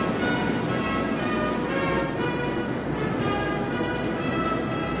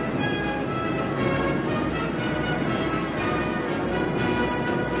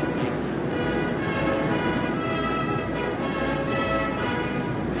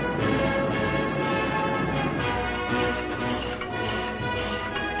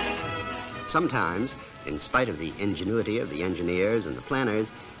 Sometimes, in spite of the ingenuity of the engineers and the planners,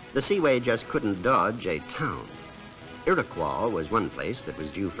 the seaway just couldn't dodge a town. Iroquois was one place that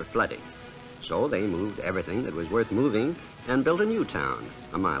was due for flooding. So they moved everything that was worth moving and built a new town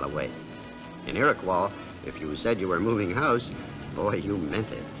a mile away. In Iroquois, if you said you were moving house, boy, you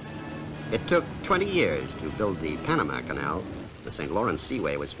meant it. It took 20 years to build the Panama Canal. The St. Lawrence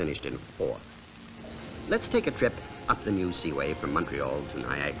Seaway was finished in 4. Let's take a trip up the new seaway from Montreal to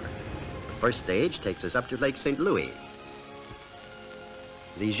Niagara. First stage takes us up to Lake St. Louis.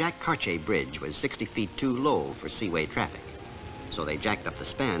 The Jacques Cartier Bridge was 60 feet too low for seaway traffic, so they jacked up the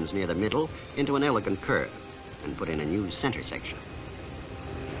spans near the middle into an elegant curve and put in a new center section.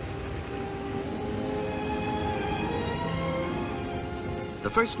 The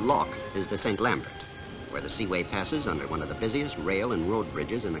first lock is the St. Lambert, where the seaway passes under one of the busiest rail and road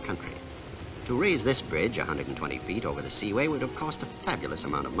bridges in the country. To raise this bridge 120 feet over the seaway would have cost a fabulous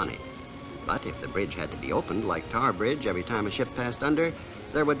amount of money. But if the bridge had to be opened like Tower Bridge every time a ship passed under,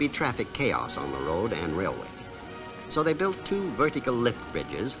 there would be traffic chaos on the road and railway. So they built 2 vertical lift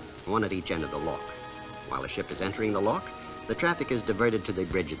bridges, one at each end of the lock. While a ship is entering the lock, the traffic is diverted to the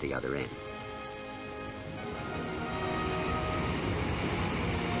bridge at the other end.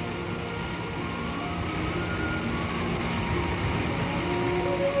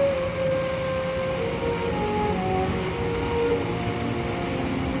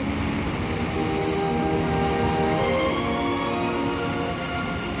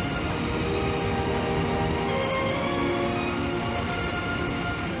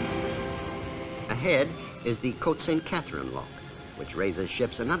 Ahead is the Côte St. Catherine lock, which raises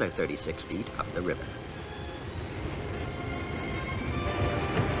ships another 36 feet up the river.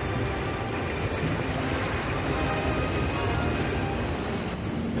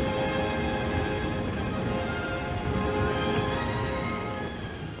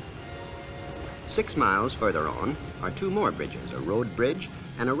 6 miles further on are 2 more bridges, a road bridge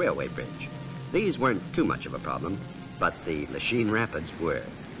and a railway bridge. These weren't too much of a problem, but the Lachine Rapids were.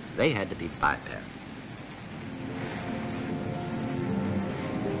 They had to be bypassed.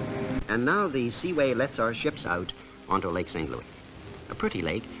 And now the seaway lets our ships out onto Lake St. Louis. A pretty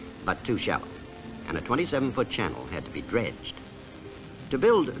lake, but too shallow, and a 27-foot channel had to be dredged. To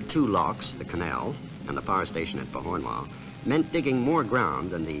build 2 locks, the canal and the power station at Beauharnois, meant digging more ground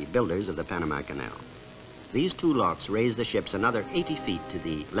than the builders of the Panama Canal. These 2 locks raised the ships another 80 feet to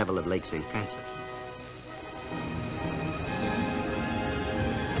the level of Lake St. Francis.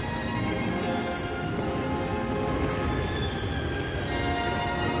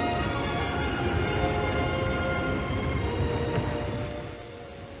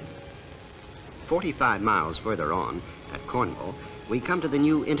 "45 miles further on, at Cornwall, we come to the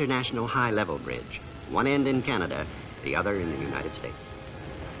new International High Level Bridge, one end in Canada, the other in the United States.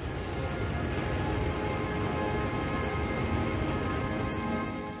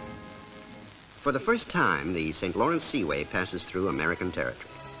 For the first time, the St. Lawrence Seaway passes through American territory.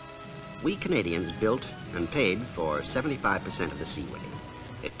 We Canadians built and paid for 75% of the seaway.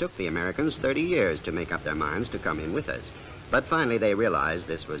 It took the Americans 30 years to make up their minds to come in with us, but finally they realized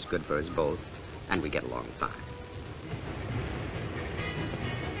this was good for us both, and we get along fine.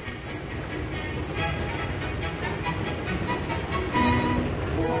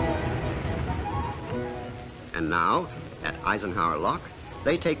 And now, at Eisenhower Lock,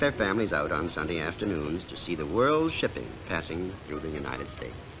 they take their families out on Sunday afternoons to see the world's shipping passing through the United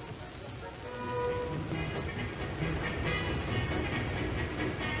States.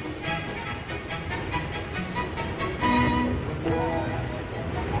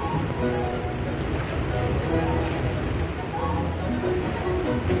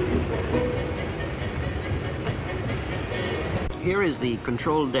 Here is the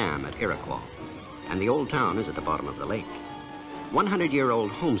control dam at Iroquois, and the old town is at the bottom of the lake.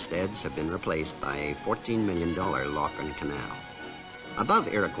 100-year-old homesteads have been replaced by a $14 million lock and canal. Above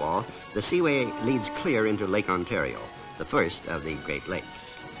Iroquois, the seaway leads clear into Lake Ontario, the first of the Great Lakes.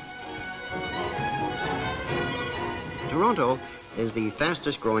 Toronto is the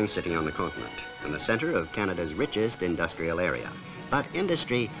fastest growing city on the continent and the center of Canada's richest industrial area. But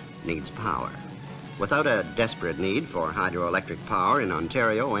industry needs power. Without a desperate need for hydroelectric power in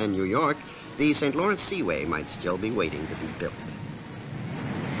Ontario and New York, the St. Lawrence Seaway might still be waiting to be built.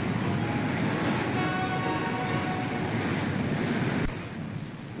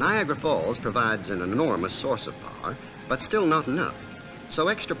 Niagara Falls provides an enormous source of power, but still not enough. So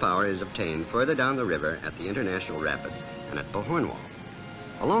extra power is obtained further down the river at the International Rapids and at Beauharnois.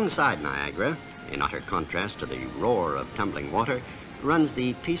 Alongside Niagara, in utter contrast to the roar of tumbling water, runs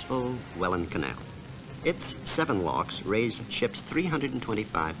the peaceful Welland Canal. Its 7 locks raise ships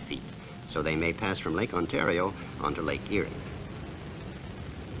 325 feet, so they may pass from Lake Ontario onto Lake Erie.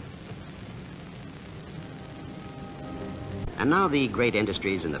 And now the great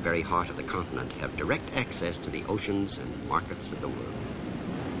industries in the very heart of the continent have direct access to the oceans and markets of the world.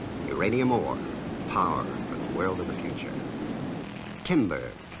 Uranium ore, power for the world of the future. Timber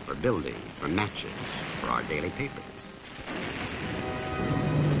for building, for matches, for our daily paper.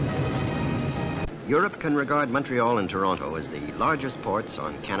 Europe can regard Montreal and Toronto as the largest ports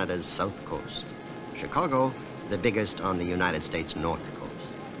on Canada's south coast. Chicago, the biggest on the United States' north coast.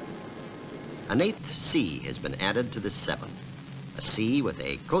 An 8th sea has been added to the 7th. A sea with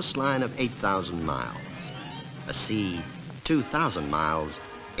a coastline of 8,000 miles. A sea 2,000 miles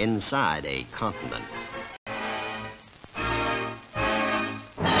inside a continent.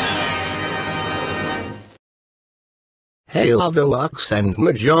 Hail the locks and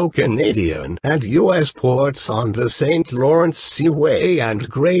major Canadian and U.S. ports on the St. Lawrence Seaway and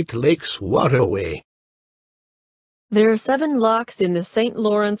Great Lakes Waterway. There are 7 locks in the St.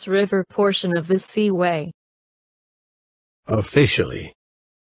 Lawrence River portion of the Seaway. Officially,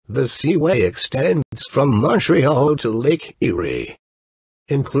 the Seaway extends from Montreal to Lake Erie,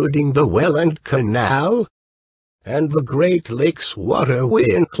 including the Welland Canal, and the Great Lakes Waterway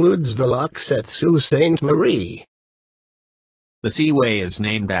includes the locks at Sault Ste. Marie. The Seaway is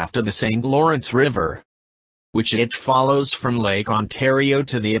named after the St. Lawrence River, which it follows from Lake Ontario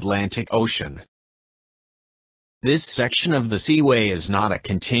to the Atlantic Ocean. This section of the Seaway is not a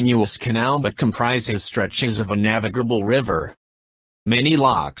continuous canal but comprises stretches of a navigable river, many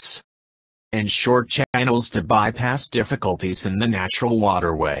locks, and short channels to bypass difficulties in the natural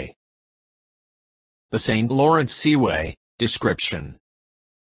waterway. The St. Lawrence Seaway, description.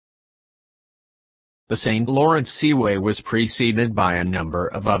 The St. Lawrence Seaway was preceded by a number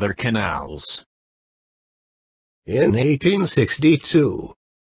of other canals. In 1862,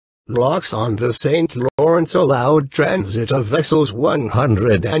 Locks on the St. Lawrence allowed transit of vessels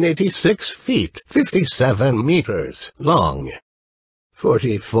 186 feet 57 meters long,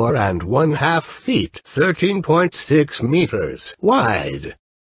 44.5 feet 13.6 meters wide,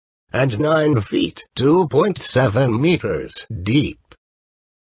 and 9 feet 2.7 meters deep.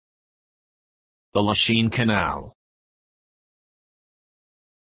 The Lachine Canal.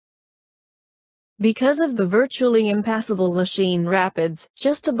 Because of the virtually impassable Lachine Rapids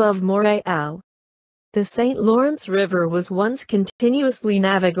just above Montreal, the St. Lawrence River was once continuously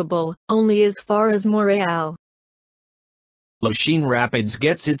navigable, only as far as Montreal. Lachine Rapids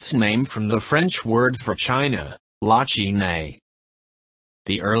gets its name from the French word for China, Lachine.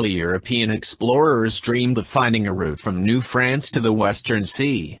 The early European explorers dreamed of finding a route from New France to the Western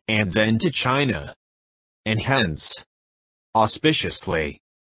Sea, and then to China. And hence, auspiciously,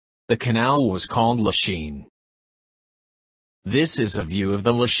 the canal was called Lachine. This is a view of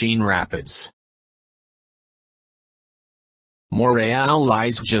the Lachine Rapids. Montreal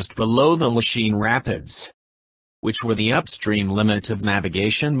lies just below the Lachine Rapids, which were the upstream limit of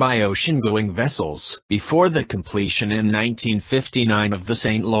navigation by ocean-going vessels before the completion in 1959 of the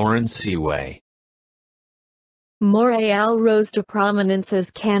St. Lawrence Seaway. Montreal rose to prominence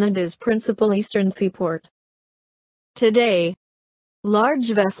as Canada's principal eastern seaport. Today, large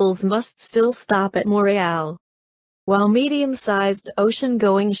vessels must still stop at Montreal, while medium-sized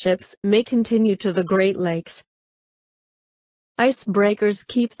ocean-going ships may continue to the Great Lakes. Icebreakers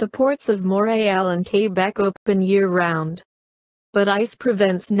keep the ports of Montreal and Quebec open year-round, but ice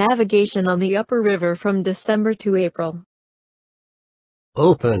prevents navigation on the upper river from December to April.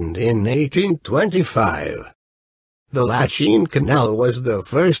 Opened in 1825, the Lachine Canal was the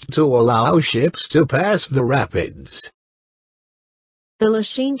first to allow ships to pass the rapids. The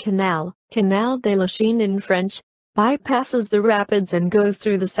Lachine Canal, Canal de Lachine in French, bypasses the rapids and goes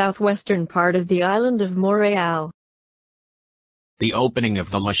through the southwestern part of the island of Montreal. The opening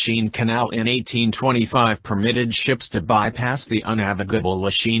of the Lachine Canal in 1825 permitted ships to bypass the unnavigable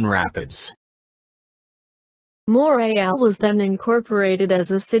Lachine Rapids. Montreal was then incorporated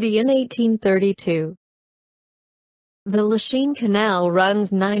as a city in 1832. The Lachine Canal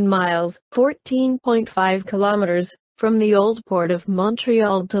runs 9 miles, 14.5 kilometers, from the old port of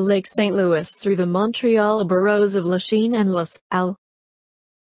Montreal to Lake St. Louis through the Montreal boroughs of Lachine and La Salle.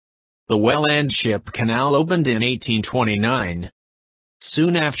 The Welland Ship Canal opened in 1829,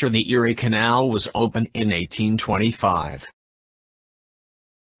 soon after the Erie Canal was opened in 1825.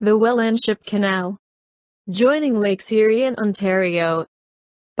 The Welland Ship Canal, joining Lakes Erie and Ontario,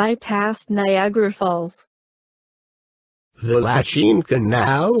 bypassed Niagara Falls. The Lachine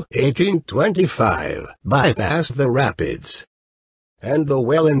Canal, 1825, bypassed the rapids, and the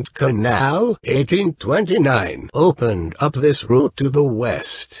Welland Canal, 1829, opened up this route to the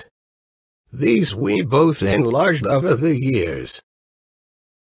west. These we both enlarged over the years.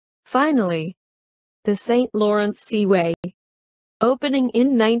 Finally, the St. Lawrence Seaway, opening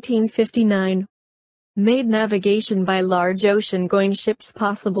in 1959, made navigation by large ocean-going ships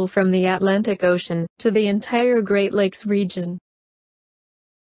possible from the Atlantic Ocean to the entire Great Lakes region.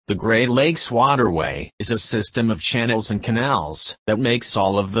 The Great Lakes Waterway is a system of channels and canals that makes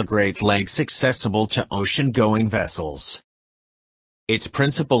all of the Great Lakes accessible to ocean-going vessels. Its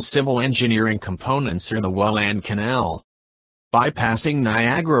principal civil engineering components are the Welland Canal, bypassing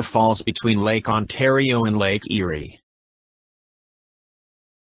Niagara Falls between Lake Ontario and Lake Erie,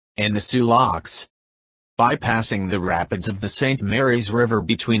 and the Soo Locks, bypassing the rapids of the St. Mary's River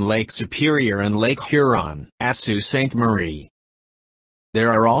between Lake Superior and Lake Huron at Sault Ste. Marie.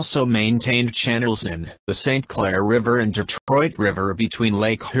 There are also maintained channels in the St. Clair River and Detroit River between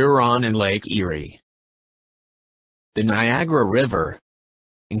Lake Huron and Lake Erie. The Niagara River,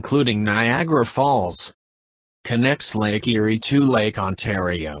 including Niagara Falls, connects Lake Erie to Lake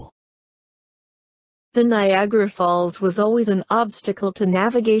Ontario. The Niagara Falls was always an obstacle to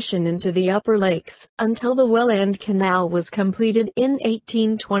navigation into the upper lakes until the Welland Canal was completed in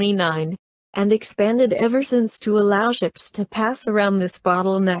 1829, and expanded ever since to allow ships to pass around this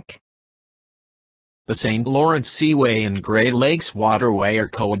bottleneck. The St. Lawrence Seaway and Great Lakes Waterway are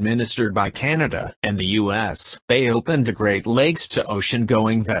co-administered by Canada and the U.S. They opened the Great Lakes to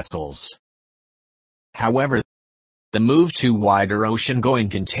ocean-going vessels. However, the move to wider ocean-going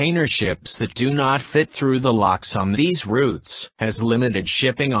container ships that do not fit through the locks on these routes has limited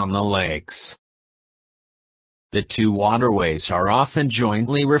shipping on the lakes. The two waterways are often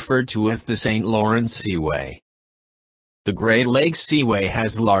jointly referred to as the St. Lawrence Seaway. The Great Lakes Seaway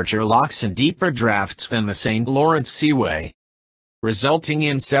has larger locks and deeper drafts than the St. Lawrence Seaway, resulting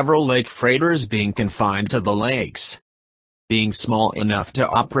in several lake freighters being confined to the lakes. being small enough to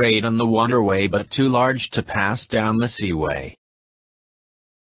operate on the waterway but too large to pass down the seaway.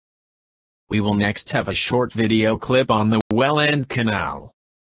 We will next have a short video clip on the Welland Canal.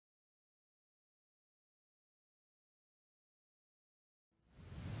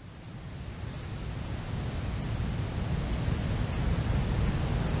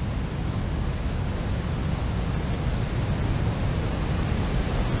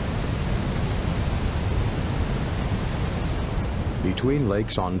 Between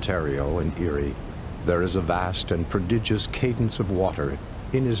Lakes Ontario and Erie, there is a vast and prodigious cadence of water,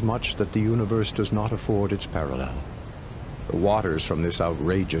 inasmuch that the universe does not afford its parallel. The waters from this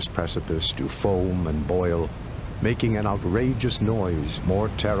outrageous precipice do foam and boil, making an outrageous noise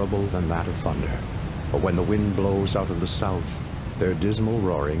more terrible than that of thunder. But when the wind blows out of the south, their dismal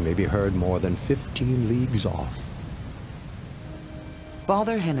roaring may be heard more than 15 leagues off.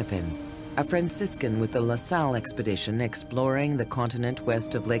 Father Hennepin, a Franciscan with the La Salle expedition exploring the continent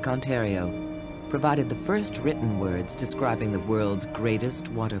west of Lake Ontario, provided the first written words describing the world's greatest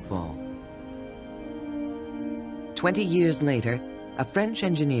waterfall. 20 years later, a French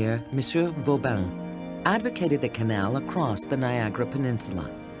engineer, Monsieur Vauban, advocated a canal across the Niagara Peninsula.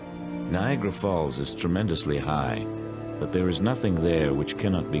 Niagara Falls is tremendously high, but there is nothing there which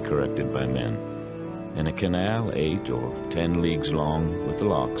cannot be corrected by men. And a canal 8 or 10 leagues long with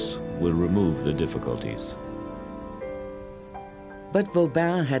locks will remove the difficulties. But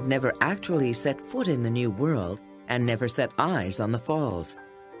Vauban had never actually set foot in the New World and never set eyes on the falls.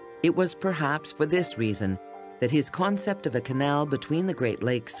 It was perhaps for this reason that his concept of a canal between the Great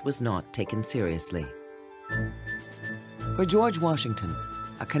Lakes was not taken seriously. For George Washington,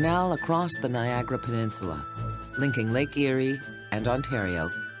 a canal across the Niagara Peninsula, linking Lake Erie and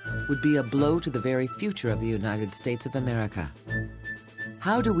Ontario, would be a blow to the very future of the United States of America.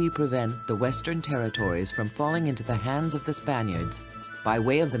 How do we prevent the Western Territories from falling into the hands of the Spaniards by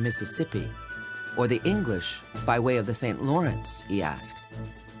way of the Mississippi, or the English by way of the St. Lawrence, he asked,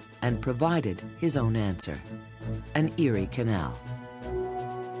 and provided his own answer: an Erie Canal.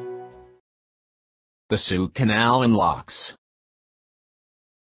 The Soo Canal and locks.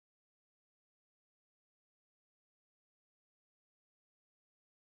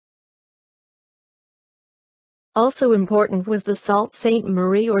 Also important was the Sault Ste.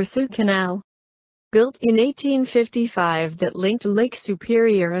 Marie or Soo Canal, built in 1855 that linked Lake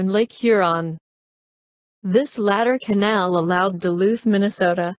Superior and Lake Huron. This latter canal allowed Duluth,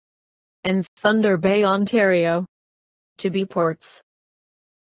 Minnesota, and Thunder Bay, Ontario, to be ports.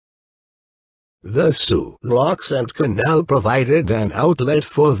 The Soo locks and canal provided an outlet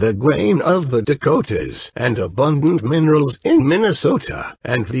for the grain of the Dakotas and abundant minerals in Minnesota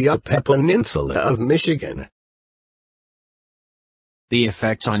and the Upper Peninsula of Michigan. The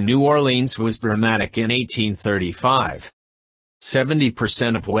effect on New Orleans was dramatic in 1835.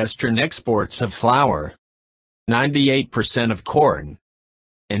 70% of Western exports of flour, 98% of corn,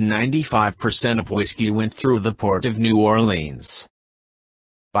 and 95% of whiskey went through the port of New Orleans.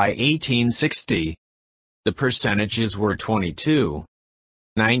 By 1860, the percentages were 22,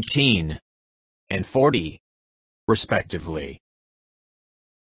 19, and 40, respectively.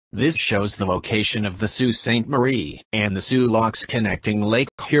 This shows the location of the Sault Ste. Marie and the Soo locks connecting Lake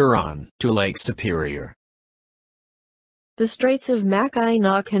Huron to Lake Superior. The Straits of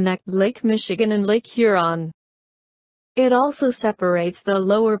Mackinac connect Lake Michigan and Lake Huron. It also separates the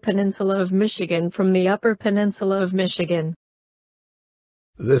Lower Peninsula of Michigan from the Upper Peninsula of Michigan.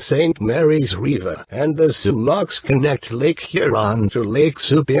 The St. Mary's River and the Soo locks connect Lake Huron to Lake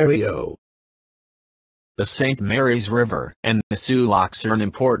Superior. The St. Mary's River and the Soo locks are an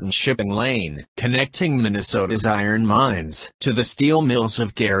important shipping lane, connecting Minnesota's iron mines to the steel mills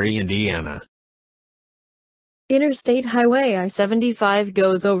of Gary, Indiana. Interstate Highway I-75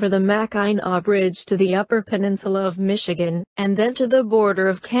 goes over the Mackinac Bridge to the Upper Peninsula of Michigan, and then to the border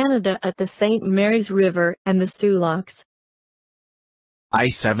of Canada at the St. Mary's River and the Soo locks.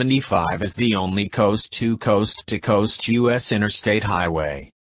 I-75 is the only coast-to-coast U.S. interstate highway.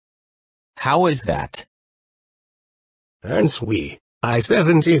 How is that? And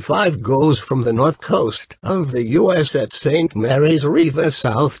I-75 goes from the north coast of the U.S. at St. Mary's River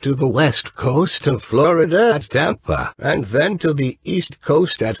south to the west coast of Florida at Tampa, and then to the east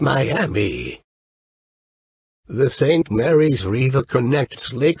coast at Miami. The St. Mary's River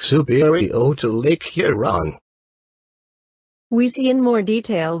connects Lake Superior to Lake Huron. We see in more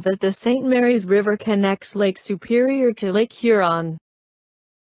detail that the St. Mary's River connects Lake Superior to Lake Huron.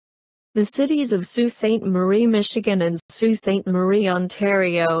 The cities of Sault Ste. Marie, Michigan and Sault Ste. Marie,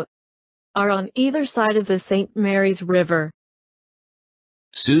 Ontario, are on either side of the St. Mary's River.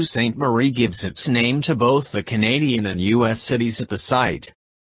 Sault Ste. Marie gives its name to both the Canadian and U.S. cities at the site,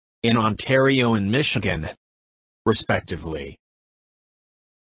 in Ontario and Michigan, respectively.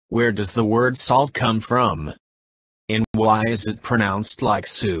 Where does the word salt come from? And why is it pronounced like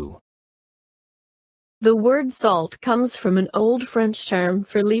Sioux? The word salt comes from an old French term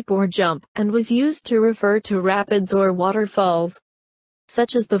for leap or jump and was used to refer to rapids or waterfalls,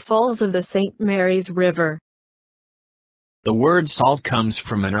 such as the falls of the St. Mary's River. The word salt comes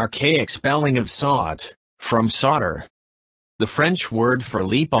from an archaic spelling of saut, from sauter, the French word for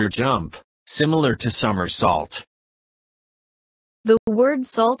leap or jump, similar to somersault. The word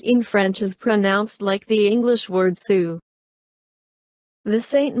salt in French is pronounced like the English word Sioux. The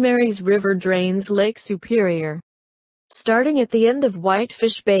St. Mary's River drains Lake Superior, starting at the end of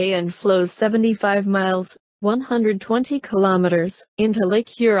Whitefish Bay and flows 75 miles, 120 kilometers, into Lake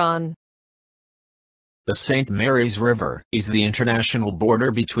Huron. The St. Mary's River is the international border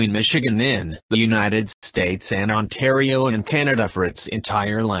between Michigan in the United States and Ontario and Canada for its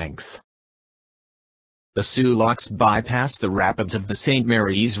entire length. The Sioux Locks bypass the rapids of the St.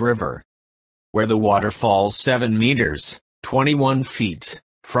 Mary's River, where the water falls 7 meters, 21 feet,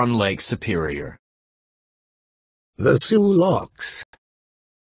 from Lake Superior. The Sioux Locks.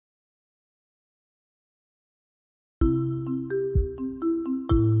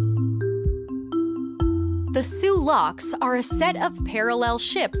 The Sioux Locks are a set of parallel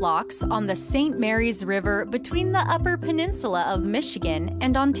ship locks on the St. Mary's River between the Upper Peninsula of Michigan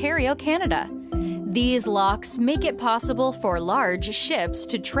and Ontario, Canada. These locks make it possible for large ships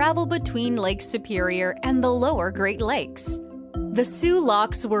to travel between Lake Superior and the lower Great Lakes. The Sioux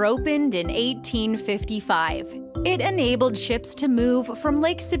Locks were opened in 1855. It enabled ships to move from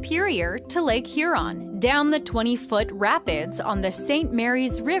Lake Superior to Lake Huron, down the 20-foot rapids on the St.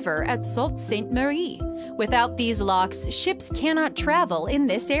 Mary's River at Sault Ste. Marie. Without these locks, ships cannot travel in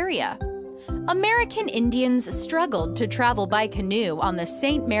this area. American Indians struggled to travel by canoe on the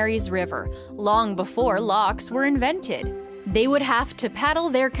St. Mary's River long before locks were invented. They would have to paddle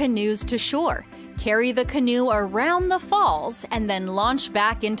their canoes to shore, carry the canoe around the falls, and then launch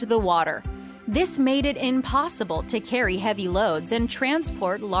back into the water. This made it impossible to carry heavy loads and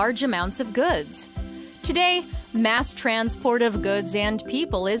transport large amounts of goods. Today, mass transport of goods and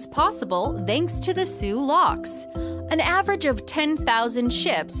people is possible thanks to the Sioux Locks. An average of 10,000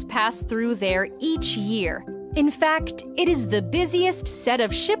 ships pass through there each year. In fact, it is the busiest set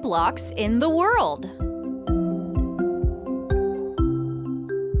of ship locks in the world.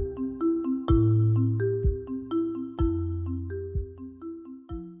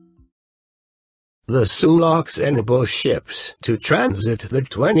 The Sioux Locks enable ships to transit the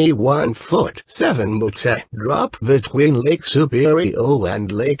 21-foot 7-meter drop between Lake Superior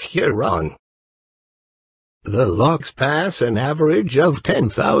and Lake Huron. The locks pass an average of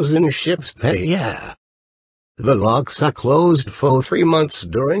 10,000 ships per year. The locks are closed for 3 months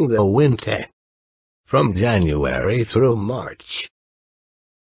during the winter, from January through March,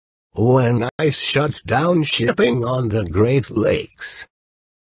 when ice shuts down shipping on the Great Lakes.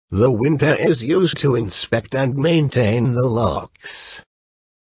 The winter is used to inspect and maintain the locks.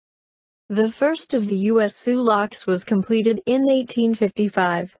 The first of the U.S. Sioux Locks was completed in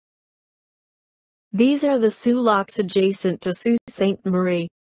 1855. These are the Sioux Locks adjacent to Sault Ste. Marie,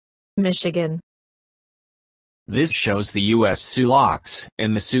 Michigan. This shows the U.S. Sioux Locks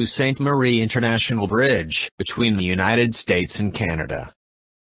and the Sault Ste. Marie International Bridge between the United States and Canada.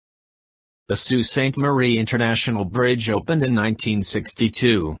 The Sault Ste. Marie International Bridge opened in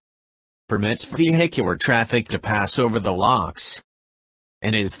 1962, permits vehicular traffic to pass over the locks,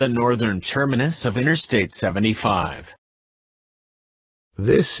 and is the northern terminus of Interstate 75.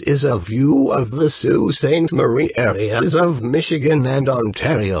 This is a view of the Sault Ste. Marie areas of Michigan and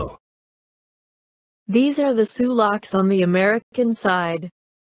Ontario. These are the Sioux Locks on the American side.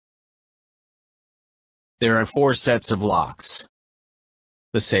 There are 4 sets of locks.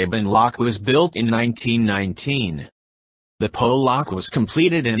 The Sabin Lock was built in 1919. The Poe Lock was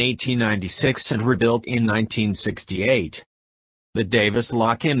completed in 1896 and rebuilt in 1968. The Davis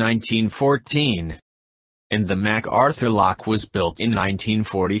Lock in 1914. And the MacArthur Lock was built in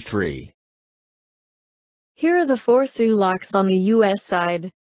 1943. Here are the 4 Sioux Locks on the U.S.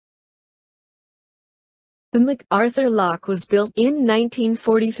 side. The MacArthur Lock was built in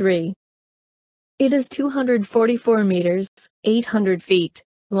 1943. It is 244 meters, 800 feet,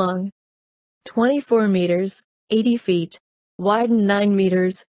 long, 24 meters, 80 feet, wide and 9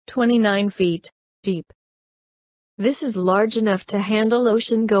 meters, 29 feet, deep. This is large enough to handle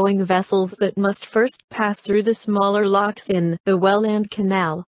ocean-going vessels that must first pass through the smaller locks in the Welland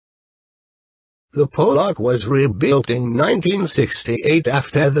Canal. The Pollock was rebuilt in 1968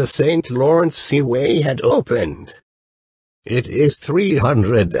 after the St. Lawrence Seaway had opened. It is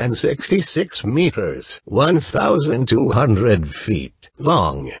 366 meters, 1,200 feet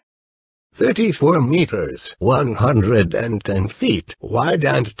long, 34 meters, 110 feet wide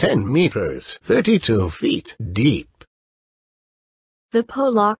and 10 meters, 32 feet deep. The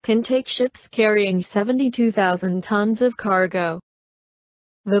Pollock can take ships carrying 72,000 tons of cargo.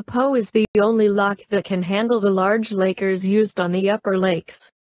 The Po is the only lock that can handle the large lakers used on the upper lakes.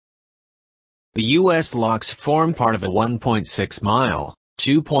 The U.S. locks form part of a 1.6-mile,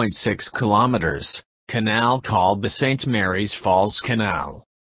 2.6 kilometers, canal called the St. Mary's Falls Canal.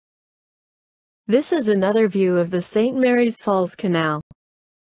 This is another view of the St. Mary's Falls Canal.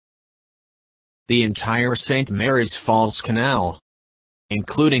 The entire St. Mary's Falls Canal,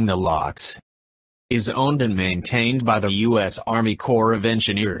 including the locks, is owned and maintained by the U.S. Army Corps of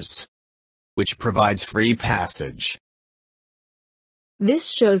Engineers, which provides free passage. This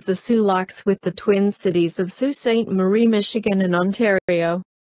shows the Sioux locks with the twin cities of Sault Ste. Marie, Michigan and Ontario,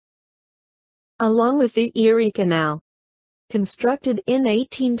 along with the Erie Canal, constructed in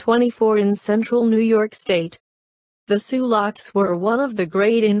 1824 in central New York State. The Sioux locks were one of the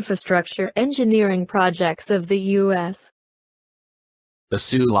great infrastructure engineering projects of the U.S. The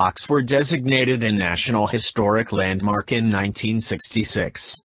Sioux locks were designated a National Historic Landmark in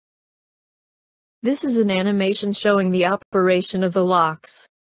 1966. This is an animation showing the operation of the locks.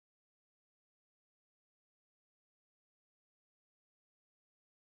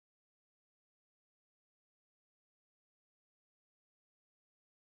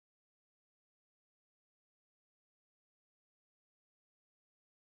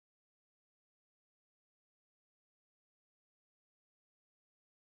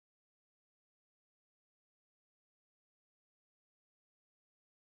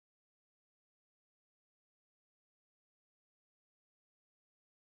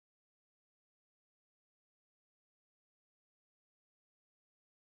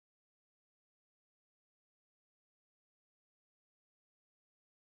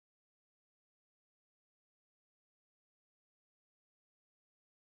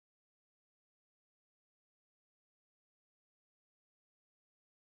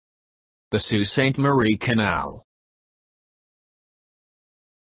 The Sault Ste. Marie Canal.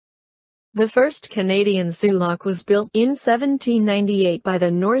 The first Canadian Sioux lock was built in 1798 by the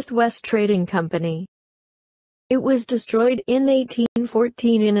Northwest Trading Company. It was destroyed in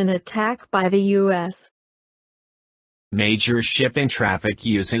 1814 in an attack by the U.S. Major shipping traffic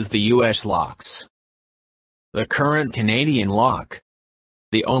uses the U.S. locks. The current Canadian lock,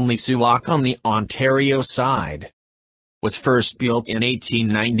 the only Sioux lock on the Ontario side, was first built in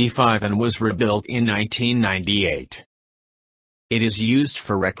 1895 and was rebuilt in 1998. It is used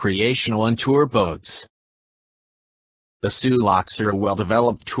for recreational and tour boats. The Sioux locks are a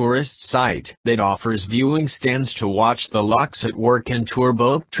well-developed tourist site that offers viewing stands to watch the locks at work and tour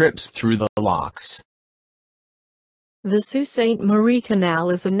boat trips through the locks. The Sault Ste. Marie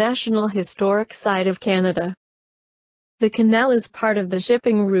Canal is a National Historic Site of Canada. The canal is part of the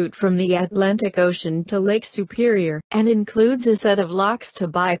shipping route from the Atlantic Ocean to Lake Superior and includes a set of locks to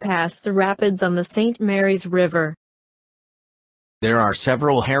bypass the rapids on the St. Mary's River. There are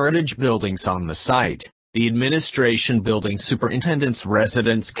several heritage buildings on the site: the Administration Building, Superintendent's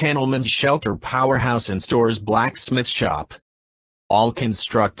Residence, Cattleman's Shelter, Powerhouse and Stores, Blacksmith Shop, all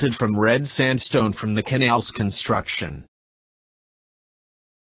constructed from red sandstone from the canal's construction.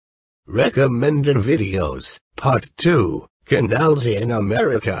 Recommended videos, Part 2, Canals in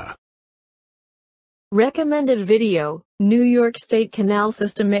America. Recommended video, New York State Canal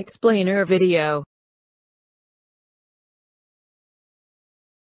System Explainer video.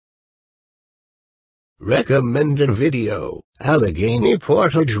 Recommended video, Allegheny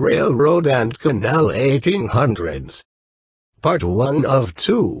Portage Railroad and Canal 1800s. Part 1 of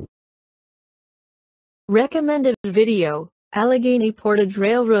 2. Recommended video, Allegheny Portage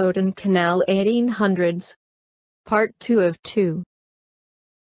Railroad and Canal 1800s. Part 2 of 2.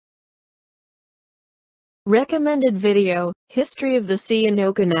 Recommended video, History of the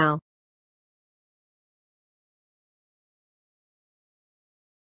C&O Canal.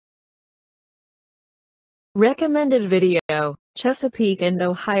 Recommended video, Chesapeake and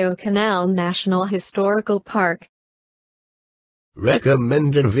Ohio Canal National Historical Park.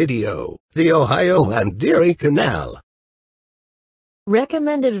 Recommended video, the Ohio and Erie Canal.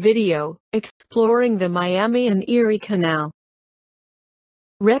 Recommended video, Exploring the Miami and Erie Canal.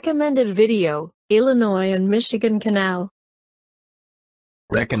 Recommended video, Illinois and Michigan Canal.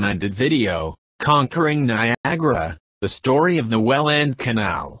 Recommended video, Conquering Niagara, the story of the Welland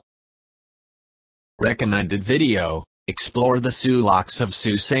Canal. Recommended video, explore the Soclof of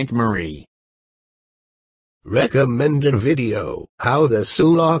Sault Ste. Marie. Recommended video, how the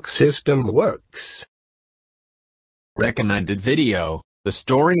Soclof system works. Recommended video, the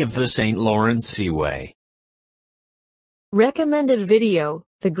story of the St. Lawrence Seaway. Recommended video,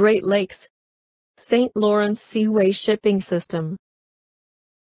 the Great Lakes, St. Lawrence Seaway shipping system.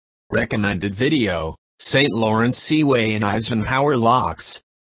 Recommended video, St. Lawrence Seaway and Eisenhower Locks,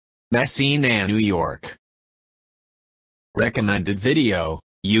 Messina, New York. Recommended video,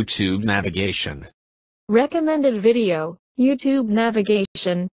 YouTube navigation. Recommended video, YouTube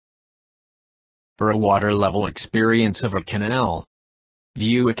navigation. For a water level experience of a canal,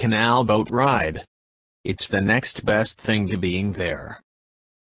 view a canal boat ride. It's the next best thing to being there.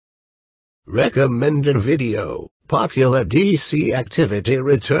 Recommended video, popular DC activity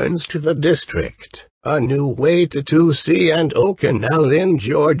returns to the district. A new way to see and O Canal in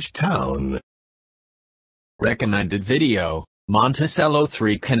Georgetown. Recommended video, Monticello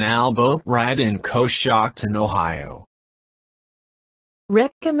 3 Canal Boat Ride in Coshocton, Ohio.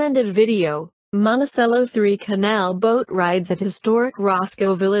 Recommended video, Monticello 3 Canal Boat Rides at historic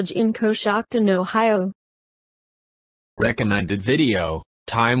Roscoe Village in Coshocton, Ohio. Recommended video,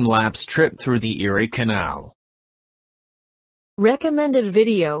 time-lapse trip through the Erie Canal. Recommended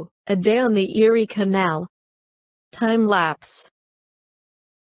video, a day on the Erie Canal. Time-lapse.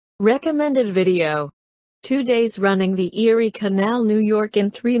 Recommended video, 2 days running the Erie Canal, New York in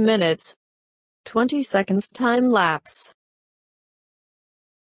 3 minutes, 20 seconds time-lapse.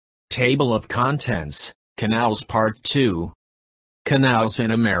 Table of Contents, Canals Part 2. Canals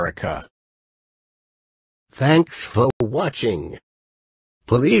in America. Thanks for watching.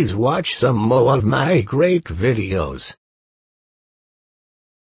 Please watch some more of my great videos.